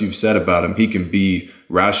and stuff you've said about him, he can be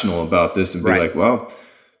rational about this and be like, well,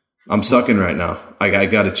 I'm sucking right now. I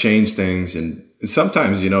got to change things. And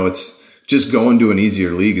sometimes, it's just going to an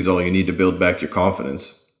easier league is all you need to build back your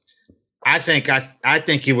confidence. I think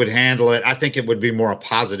he would handle it. I think it would be more a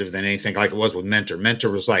positive than anything, like it was with Mentor.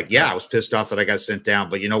 Mentor was like, I was pissed off that I got sent down,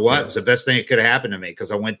 but you know what? It was the best thing that could have happened to me,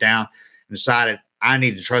 because I went down and decided I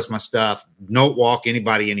need to trust my stuff, don't walk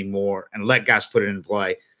anybody anymore, and let guys put it in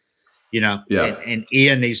play. And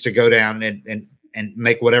Ian needs to go down and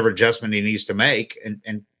make whatever adjustment he needs to make.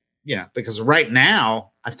 And because right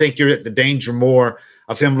now I think you're at the danger more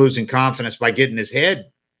of him losing confidence by getting his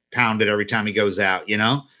head pounded every time he goes out,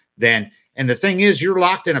 And the thing is, you're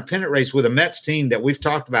locked in a pennant race with a Mets team that we've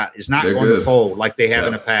talked about is not going to fold like they have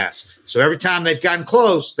in the past. So every time they've gotten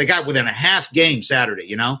close, they got within a half game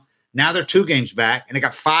Saturday, Now they're 2 games back, and they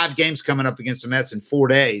got 5 games coming up against the Mets in 4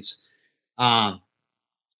 days.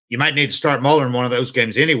 You might need to start Muller in one of those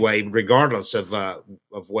games anyway, regardless of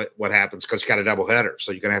what happens, because you got a doubleheader.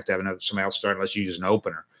 So you're going to have somebody else start unless you use an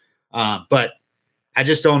opener. But I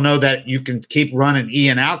just don't know that you can keep running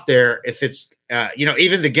Ian out there if it's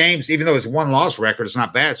even the games, even though his 1-loss record is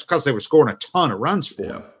not bad, it's because they were scoring a ton of runs for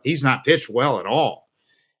him. He's not pitched well at all.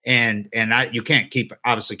 And you can't keep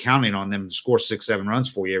obviously counting on them to score 6-7 runs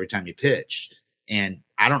for you every time you pitch. And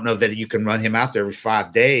I don't know that you can run him out there every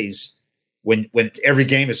 5 days when every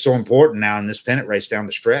game is so important now in this pennant race down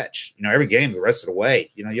the stretch. Every game the rest of the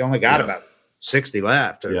way, you only got about 60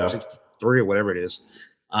 left or 63 or whatever it is.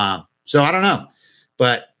 So I don't know.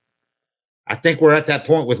 But I think we're at that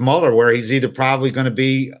point with Muller where he's either probably going to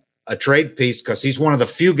be a trade piece, because he's one of the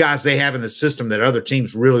few guys they have in the system that other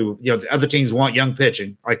teams really, the other teams want young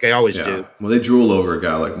pitching like they always do. Well, they drool over a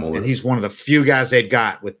guy like Muller. And he's one of the few guys they've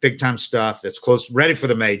got with big time stuff that's close, ready for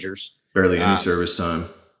the majors. Barely any service time.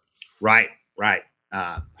 Right.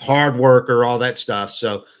 Hard worker, all that stuff.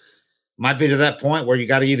 So might be to that point where you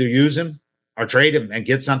got to either use him or trade him and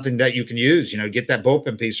get something that you can use, get that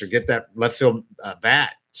bullpen piece or get that left field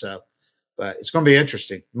bat. So, but it's going to be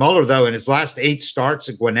interesting. Muller, though, in his last 8 starts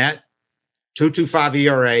at Gwinnett, 2.25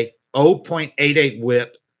 ERA, 0.88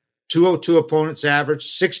 WHIP, 202 opponents average,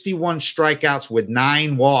 61 strikeouts with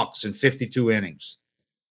 9 walks in 52 innings.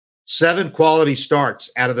 7 quality starts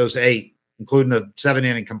out of those 8, including a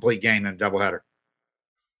 7-inning complete game and a doubleheader.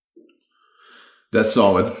 That's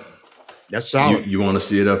solid. That's solid. You want to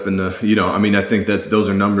see it up in the, I think those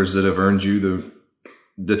are numbers that have earned you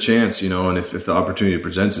the chance, and if the opportunity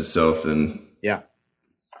presents itself, then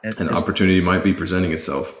an opportunity might be presenting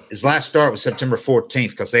itself. His last start was September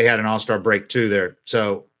 14th because they had an all-star break too there.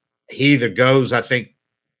 So he either goes, I think,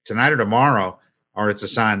 tonight or tomorrow, or it's a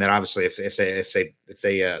sign that obviously if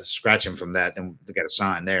they scratch him from that, then they got a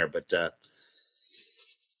sign there. But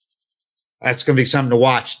that's going to be something to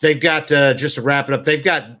watch. They've got, just to wrap it up, they've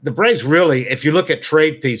got the Braves really, if you look at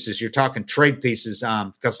trade pieces, you're talking trade pieces,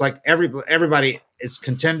 because like everybody is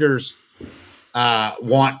contenders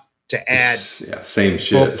want to add same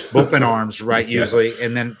shit. bullpen arms, right? Usually,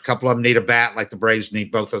 and then a couple of them need a bat, like the Braves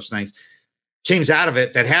need both those things. Teams out of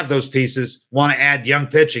it that have those pieces want to add young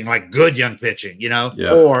pitching, like good young pitching,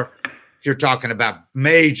 or if you're talking about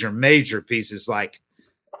major pieces like,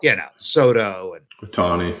 Soto and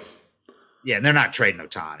Ohtani. Yeah, and they're not trading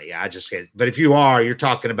Ohtani. I just get it. But if you are, you're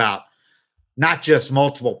talking about not just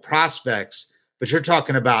multiple prospects, but you're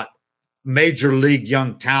talking about major league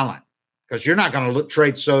young talent, because you're not going to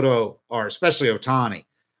trade Soto or especially Ohtani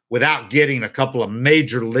without getting a couple of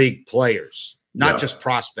major league players, not just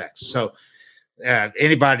prospects. So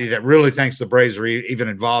anybody that really thinks the Braves are even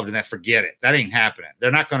involved in that, forget it. That ain't happening. They're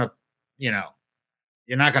not going to,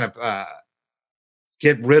 you're not going to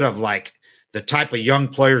get rid of like the type of young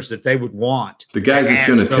players that they would want. The guys it's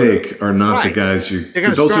going to take are not the guys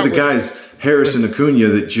those are the guys, Harrison Acuna,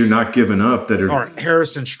 that you're not giving up or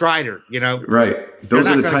Harrison Strider, Right. Those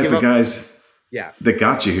are the type of guys that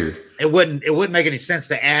got you here. It wouldn't make any sense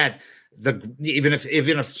to add even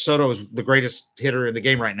if Soto is the greatest hitter in the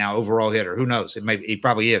game right now, overall hitter, who knows? He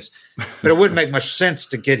probably is, but it wouldn't make much sense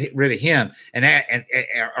to get rid of him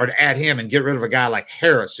or to add him and get rid of a guy like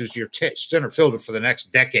Harris, who's your center fielder for the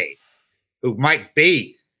next decade, who might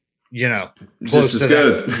be, close just as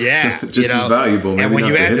good, just as valuable. And when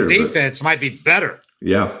you add the defense, might be better.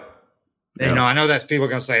 Yeah. I know that people are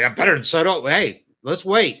going to say I'm better than Soto. Hey, let's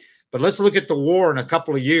wait, but let's look at the WAR in a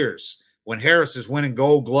couple of years when Harris is winning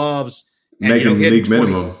Gold Gloves and making league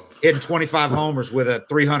minimum, hitting 25 homers with a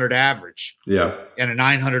 300 average, and a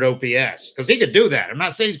 900 OPS, because he could do that. I'm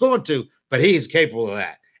not saying he's going to, but he's capable of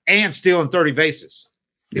that, and stealing 30 bases.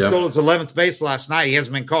 He stole his 11th base last night. He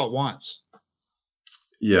hasn't been caught once.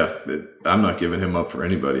 Yeah, I'm not giving him up for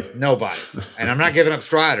anybody. Nobody, and I'm not giving up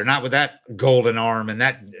Strider, not with that golden arm and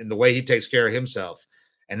the way he takes care of himself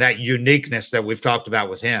and that uniqueness that we've talked about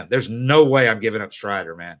with him. There's no way I'm giving up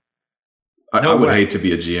Strider, man. I would hate to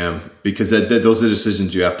be a GM, because those are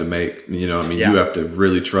decisions you have to make. You have to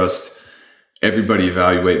really trust everybody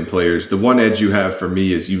evaluating players. The one edge you have for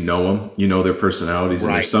me is them, their personalities.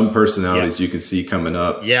 And there's some personalities you can see coming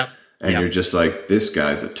up. And you're just like, this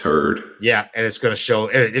guy's a turd. Yeah, and it's going to show.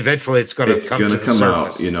 Eventually, it's going to come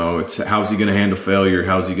out. It's how's he going to handle failure?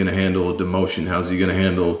 How's he going to handle demotion? How's he going to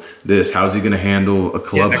handle this? How's he going to handle a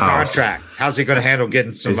clubhouse? Contract. How's he going to handle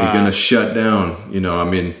getting some? Is he going to shut down?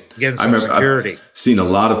 Getting some security. I've seen a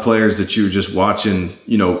lot of players that you were just watching,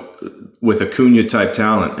 with Acuna type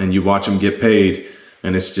talent, and you watch them get paid,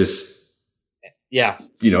 and it's just.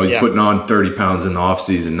 You're putting on 30 pounds in the off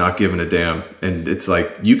season, not giving a damn. And it's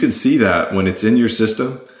like, you can see that when it's in your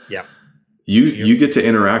system. Yeah. You get to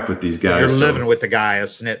interact with these guys. You're living with the guy,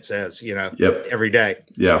 as Snit says, every day.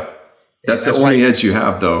 Yeah. That's the only edge you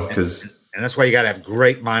have, though. And that's why you got to have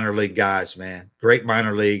great minor league guys, man. Great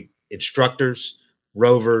minor league instructors,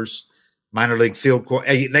 rovers, minor league field court.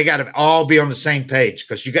 They got to all be on the same page,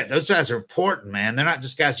 because those guys are important, man. They're not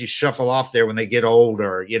just guys you shuffle off there when they get old,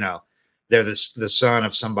 or, they're the son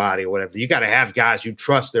of somebody or whatever. You got to have guys you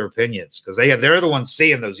trust their opinions, because they're the ones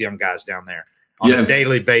seeing those young guys down there on a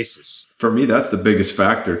daily basis. For me, that's the biggest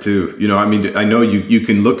factor too. I know you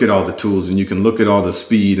can look at all the tools and you can look at all the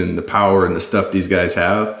speed and the power and the stuff these guys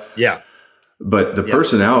have. Yeah. But the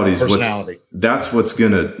personalities, that's what's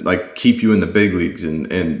going to keep you in the big leagues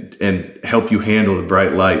and help you handle the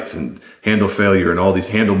bright lights and handle failure and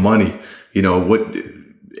handle money,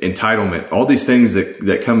 entitlement, all these things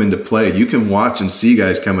that come into play. You can watch and see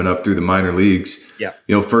guys coming up through the minor leagues,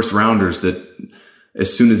 first rounders that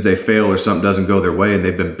as soon as they fail or something doesn't go their way and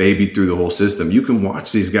they've been babied through the whole system, you can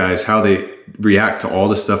watch these guys, how they react to all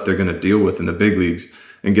the stuff they're going to deal with in the big leagues,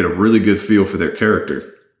 and get a really good feel for their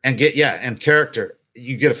character. And character.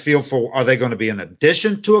 You get a feel for, are they going to be an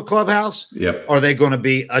addition to a clubhouse? Yep. Are they going to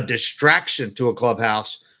be a distraction to a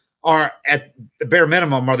clubhouse? Or at the bare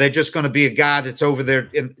minimum, are they just going to be a guy that's over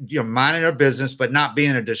there, minding their business, but not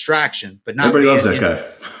being a distraction? But not everybody loves that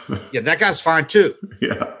guy. That guy's fine too.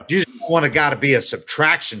 Yeah, you just don't want a guy to be a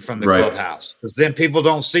subtraction from the clubhouse, because then people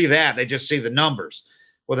don't see that; they just see the numbers.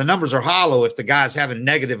 Well, the numbers are hollow if the guy's having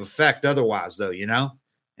negative effect otherwise, though. And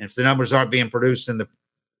if the numbers aren't being produced in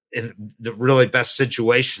the really best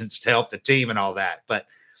situations to help the team and all that, but.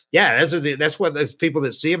 Yeah, that's what those people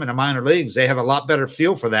that see him in the minor leagues, they have a lot better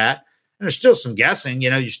feel for that. And there's still some guessing,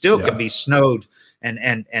 you still can be snowed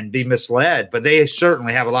and be misled, but they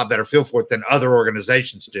certainly have a lot better feel for it than other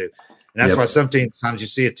organizations do. And that's why sometimes you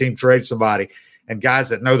see a team trade somebody and guys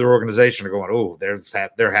that know their organization are going, oh, they're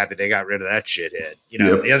happy they got rid of that shithead.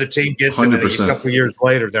 The other team gets him, and a couple of years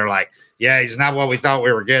later, they're like, yeah, he's not what we thought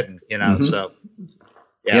we were getting, so.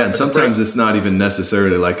 Yeah, and sometimes it's not even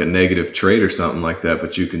necessarily like a negative trait or something like that,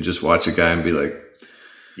 but you can just watch a guy and be like,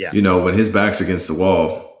 Yeah. You know, when his back's against the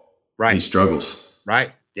wall, Right. he struggles.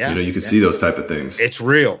 Right. Yeah. You know, you can see those type of things. It's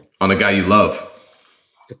real. On a guy you love.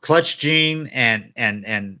 The clutch gene and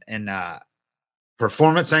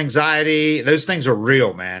performance anxiety, those things are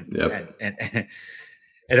real, man. Yep.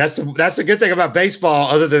 And that's the good thing about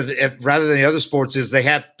baseball, rather than the other sports, is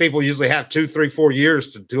people usually have 2, 3, 4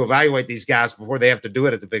 years to evaluate these guys before they have to do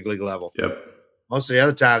it at the big league level. Yep. Most of the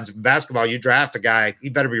other times in basketball, you draft a guy, he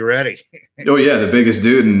better be ready. Oh yeah, the biggest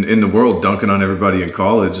dude in the world dunking on everybody in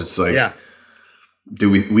college. It's like, yeah.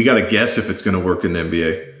 We got to guess if it's going to work in the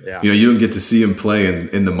NBA. Yeah. You know, you don't get to see him play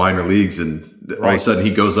in the minor leagues, and all of a sudden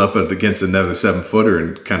he goes up against another 7-footer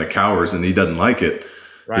and kind of cowers, and he doesn't like it.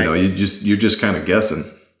 Right. You know, you're just kind of guessing.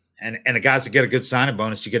 And the guys that get a good signing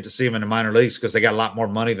bonus, you get to see them in the minor leagues because they got a lot more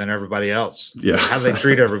money than everybody else. Yeah. How do they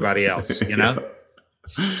treat everybody else? You know,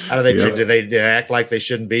 how do they treat? Do they act like they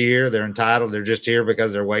shouldn't be here? They're entitled. They're just here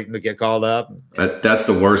because they're waiting to get called up. That's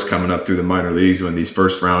the worst coming up through the minor leagues, when these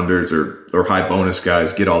first rounders or high bonus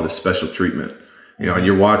guys get all this special treatment. You know, and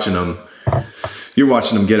you're watching them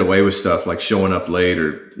get away with stuff like showing up late,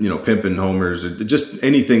 or, you know, pimping homers, or just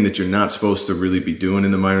anything that you're not supposed to really be doing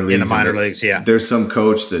in the minor leagues. In the minor leagues, yeah. There's some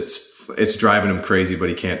coach it's driving him crazy, but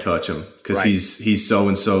he can't touch him because he's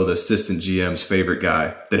so-and-so, the assistant GM's favorite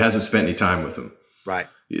guy that hasn't spent any time with him. Right.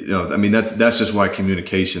 You know, I mean, that's just why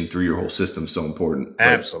communication through your whole system is so important.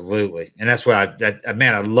 Absolutely. And that's why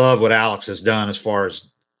I love what Alex has done as far as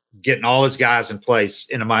getting all his guys in place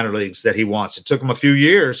in the minor leagues that he wants. It took him a few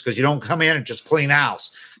years, because you don't come in and just clean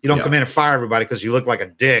house. You don't come in and fire everybody because you look like a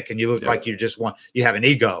dick and you look like you have an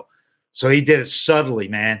ego. So he did it subtly,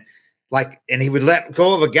 man. And he would let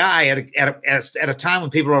go of a guy at a time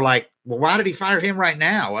when people are like, well, why did he fire him right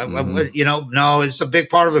now? Mm-hmm. You know, no, it's a big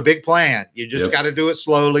part of a big plan. You just got to do it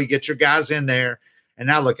slowly, get your guys in there. And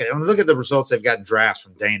now look at the results they've got in drafts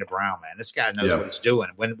from Dana Brown, man. This guy knows what he's doing.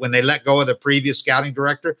 When they let go of the previous scouting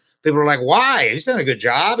director, people are like, why? He's done a good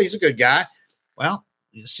job. He's a good guy. Well,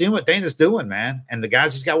 you see what Dana's doing, man, and the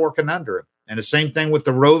guys he's got working under him. And the same thing with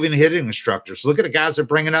the roving hitting instructors. Look at the guys they're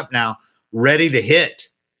bringing up now, ready to hit.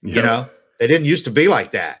 Yep. You know, they didn't used to be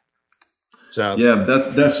like that. So yeah,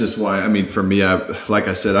 that's just why. I mean, for me, like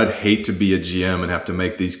I said, I'd hate to be a GM and have to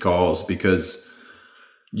make these calls, because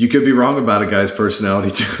you could be wrong about a guy's personality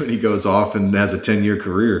too, and he goes off and has a 10-year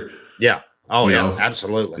career. Yeah. Oh, you yeah, know?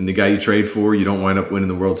 Absolutely. And the guy you trade for, you don't wind up winning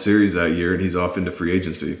the World Series that year, and he's off into free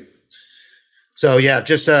agency. So, yeah,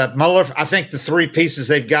 just Muller, I think the three pieces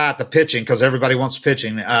they've got, the pitching, because everybody wants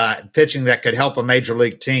pitching that could help a major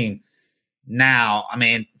league team. Now, I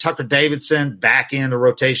mean, Tucker Davidson, back end, a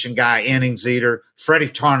rotation guy, innings eater. Freddie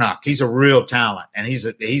Tarnok, he's a real talent, and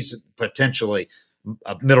he's potentially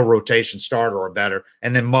a middle rotation starter or better.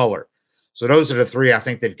 And then Muller. So those are the three I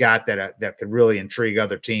think they've got that could really intrigue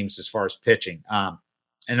other teams as far as pitching.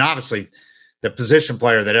 And obviously, the position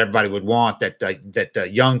player that everybody would want, that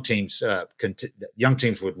young teams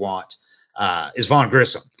would want, is Vaughn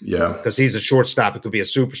Grissom. Yeah, because he's a shortstop. It could be a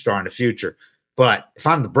superstar in the future. But if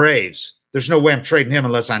I'm the Braves, there's no way I'm trading him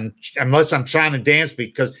unless I'm trying to Dansby,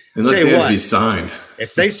 because unless Dansby's signed.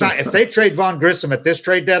 If they trade Vaughn Grissom at this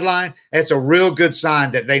trade deadline, it's a real good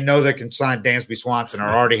sign that they know they can sign Dansby Swanson or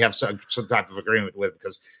already have some type of agreement with,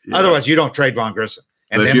 because otherwise you don't trade Vaughn Grissom.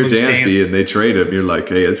 And but if you're Dansby and they trade him, you're like,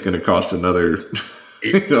 hey, it's going to cost another. 20,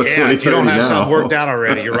 if you don't have now. something worked out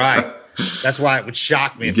already, you're right. That's why it would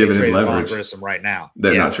shock me if they traded Vaughn Grissom right now.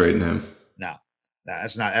 They're not trading him. No,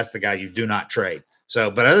 that's the guy you do not trade. So,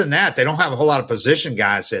 but other than that, they don't have a whole lot of position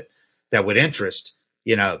guys that would interest,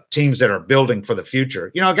 you know, teams that are building for the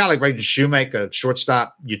future. You know, a guy like Braden Shoemaker, a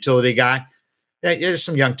shortstop utility guy. Yeah, there's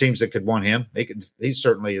some young teams that could want him. He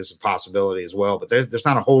certainly is a possibility as well. But there's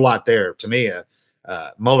not a whole lot there. To me,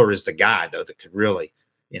 Muller is the guy though that could really,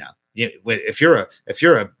 you know, if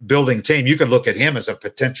you're a building team, you can look at him as a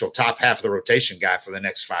potential top half of the rotation guy for the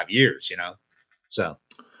next 5 years. You know, so.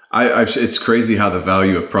 It's crazy how the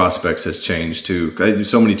value of prospects has changed too.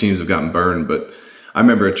 So many teams have gotten burned, but I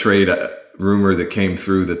remember a trade rumor that came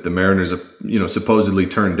through that the Mariners, you know, supposedly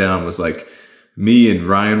turned down was like me and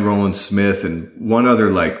Ryan Roland Smith and one other,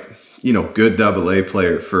 like, you know, good AA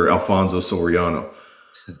player for Alfonso Soriano.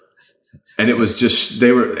 And it was just,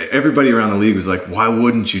 everybody around the league was like, why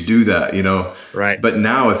wouldn't you do that? You know? Right. But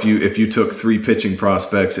now if you took 3 pitching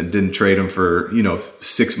prospects and didn't trade them for, you know,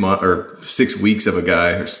 6 months or 6 weeks of a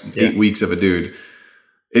guy or 8 weeks of a dude,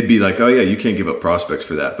 it'd be like, oh yeah, you can't give up prospects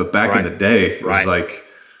for that. But back in the day, it was like,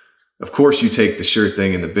 of course you take the sure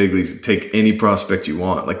thing in the big leagues, take any prospect you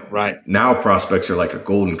want. Like now prospects are like a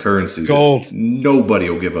golden currency. Gold. Nobody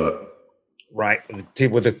will give up. Right.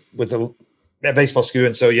 With a baseball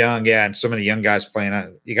skewing so young, and so many young guys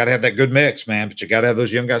playing. You got to have that good mix, man. But you got to have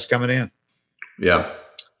those young guys coming in. Yeah.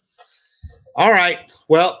 All right.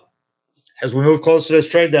 Well, as we move closer to this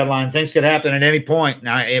trade deadline, things could happen at any point.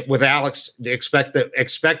 Now, with Alex, expect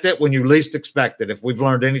it when you least expect it. If we've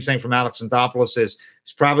learned anything from Alex Anthopoulos, is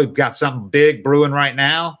he's probably got something big brewing right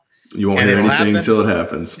now. You won't hear anything until it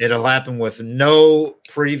happens. It'll happen with no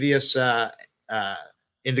previous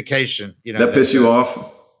indication. That piss you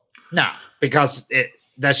off? No, because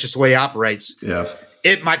that's just the way he operates. Yeah.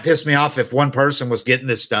 It might piss me off if one person was getting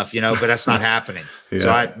this stuff, but that's not happening. Yeah.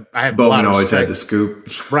 So I have Bowman always had the scoop.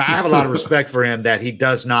 Right. I have a lot of respect for him that he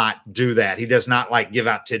does not do that. He does not give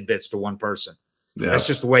out tidbits to one person. Yeah. That's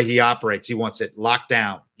just the way he operates. He wants it locked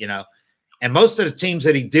down, And most of the teams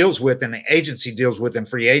that he deals with and the agency deals with in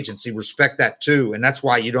free agency respect that too. And that's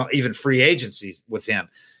why you don't even free agencies with him.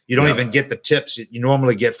 You don't even get the tips that you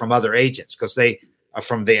normally get from other agents because they are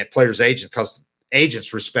from the player's agent because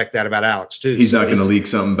agents respect that about Alex too. He's not going to leak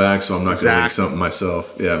something back, so I'm not going to leak something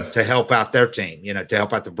myself. Yeah. To help out their team, to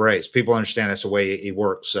help out the Braves. People understand that's the way he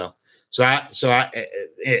works. So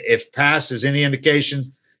if past is any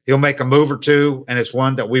indication, he'll make a move or two, and it's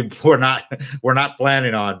one that we're not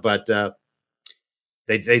planning on, but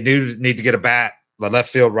they do need to get a bat, the left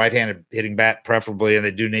field, right-handed hitting bat preferably, and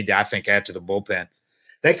they do need to, I think, add to the bullpen.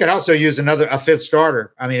 They could also use a fifth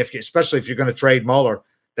starter. I mean, especially if you're going to trade Muller,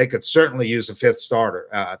 they could certainly use a fifth starter,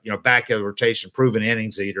 back of the rotation, proven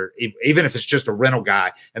innings eater, even if it's just a rental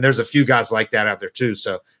guy. And there's a few guys like that out there too.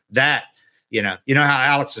 So that, you know how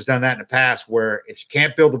Alex has done that in the past, where if you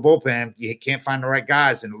can't build the bullpen, you can't find the right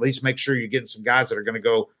guys, and at least make sure you're getting some guys that are going to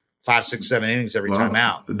go 5, 6, 7 innings every time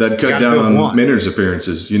out. That cut down on Minter's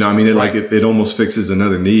appearances. It almost fixes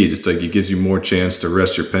another need. It's like it gives you more chance to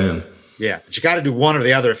rest your pen. Yeah, but you got to do one or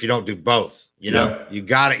the other if you don't do both. You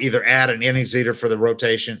got to either add an innings eater for the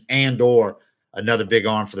rotation and or another big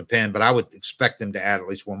arm for the pen. But I would expect them to add at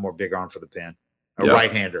least one more big arm for the pen, a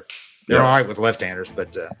right-hander. They're all right with left-handers,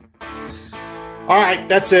 but all right,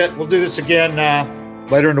 that's it. We'll do this again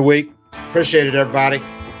later in the week. Appreciate it, everybody.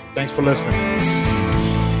 Thanks for listening.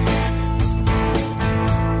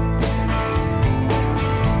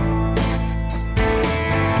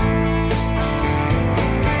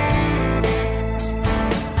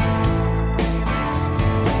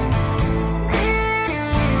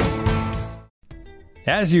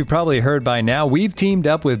 As you've probably heard by now, we've teamed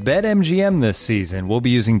up with BetMGM this season. We'll be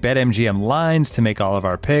using BetMGM lines to make all of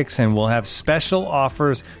our picks, and we'll have special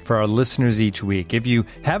offers for our listeners each week. If you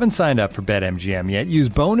haven't signed up for BetMGM yet, use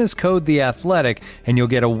bonus code The Athletic, and you'll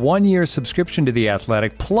get a 1-year subscription to The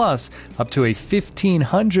Athletic, plus up to a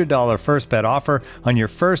 $1,500 first bet offer on your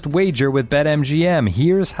first wager with BetMGM.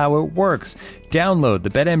 Here's how it works. Download the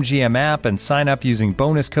BetMGM app and sign up using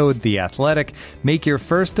bonus code The Athletic. Make your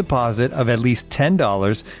first deposit of at least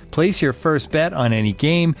 $10. Place your first bet on any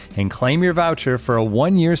game and claim your voucher for a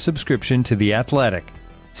 1-year subscription to The Athletic.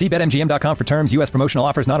 See BetMGM.com for terms. U.S. promotional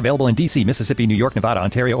offers not available in D.C., Mississippi, New York, Nevada,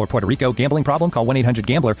 Ontario, or Puerto Rico. Gambling problem? Call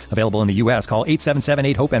 1-800-GAMBLER. Available in the U.S. Call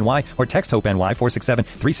 877-8-HOPE-NY or text HOPE-NY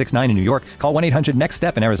 467-369 in New York. Call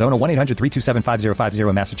 1-800-NEXT-STEP in Arizona. 1-800-327-5050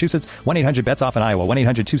 in Massachusetts. 1-800-BETS-OFF in Iowa.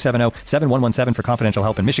 1-800-270-7117 for confidential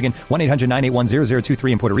help in Michigan.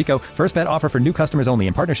 1-800-981-0023 in Puerto Rico. First bet offer for new customers only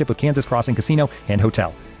in partnership with Kansas Crossing Casino and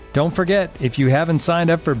Hotel. Don't forget, if you haven't signed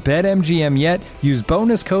up for BetMGM yet, use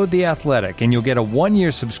bonus code The Athletic, and you'll get a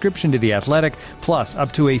 1-year subscription to The Athletic, plus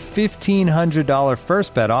up to a $1,500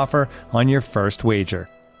 first bet offer on your first wager.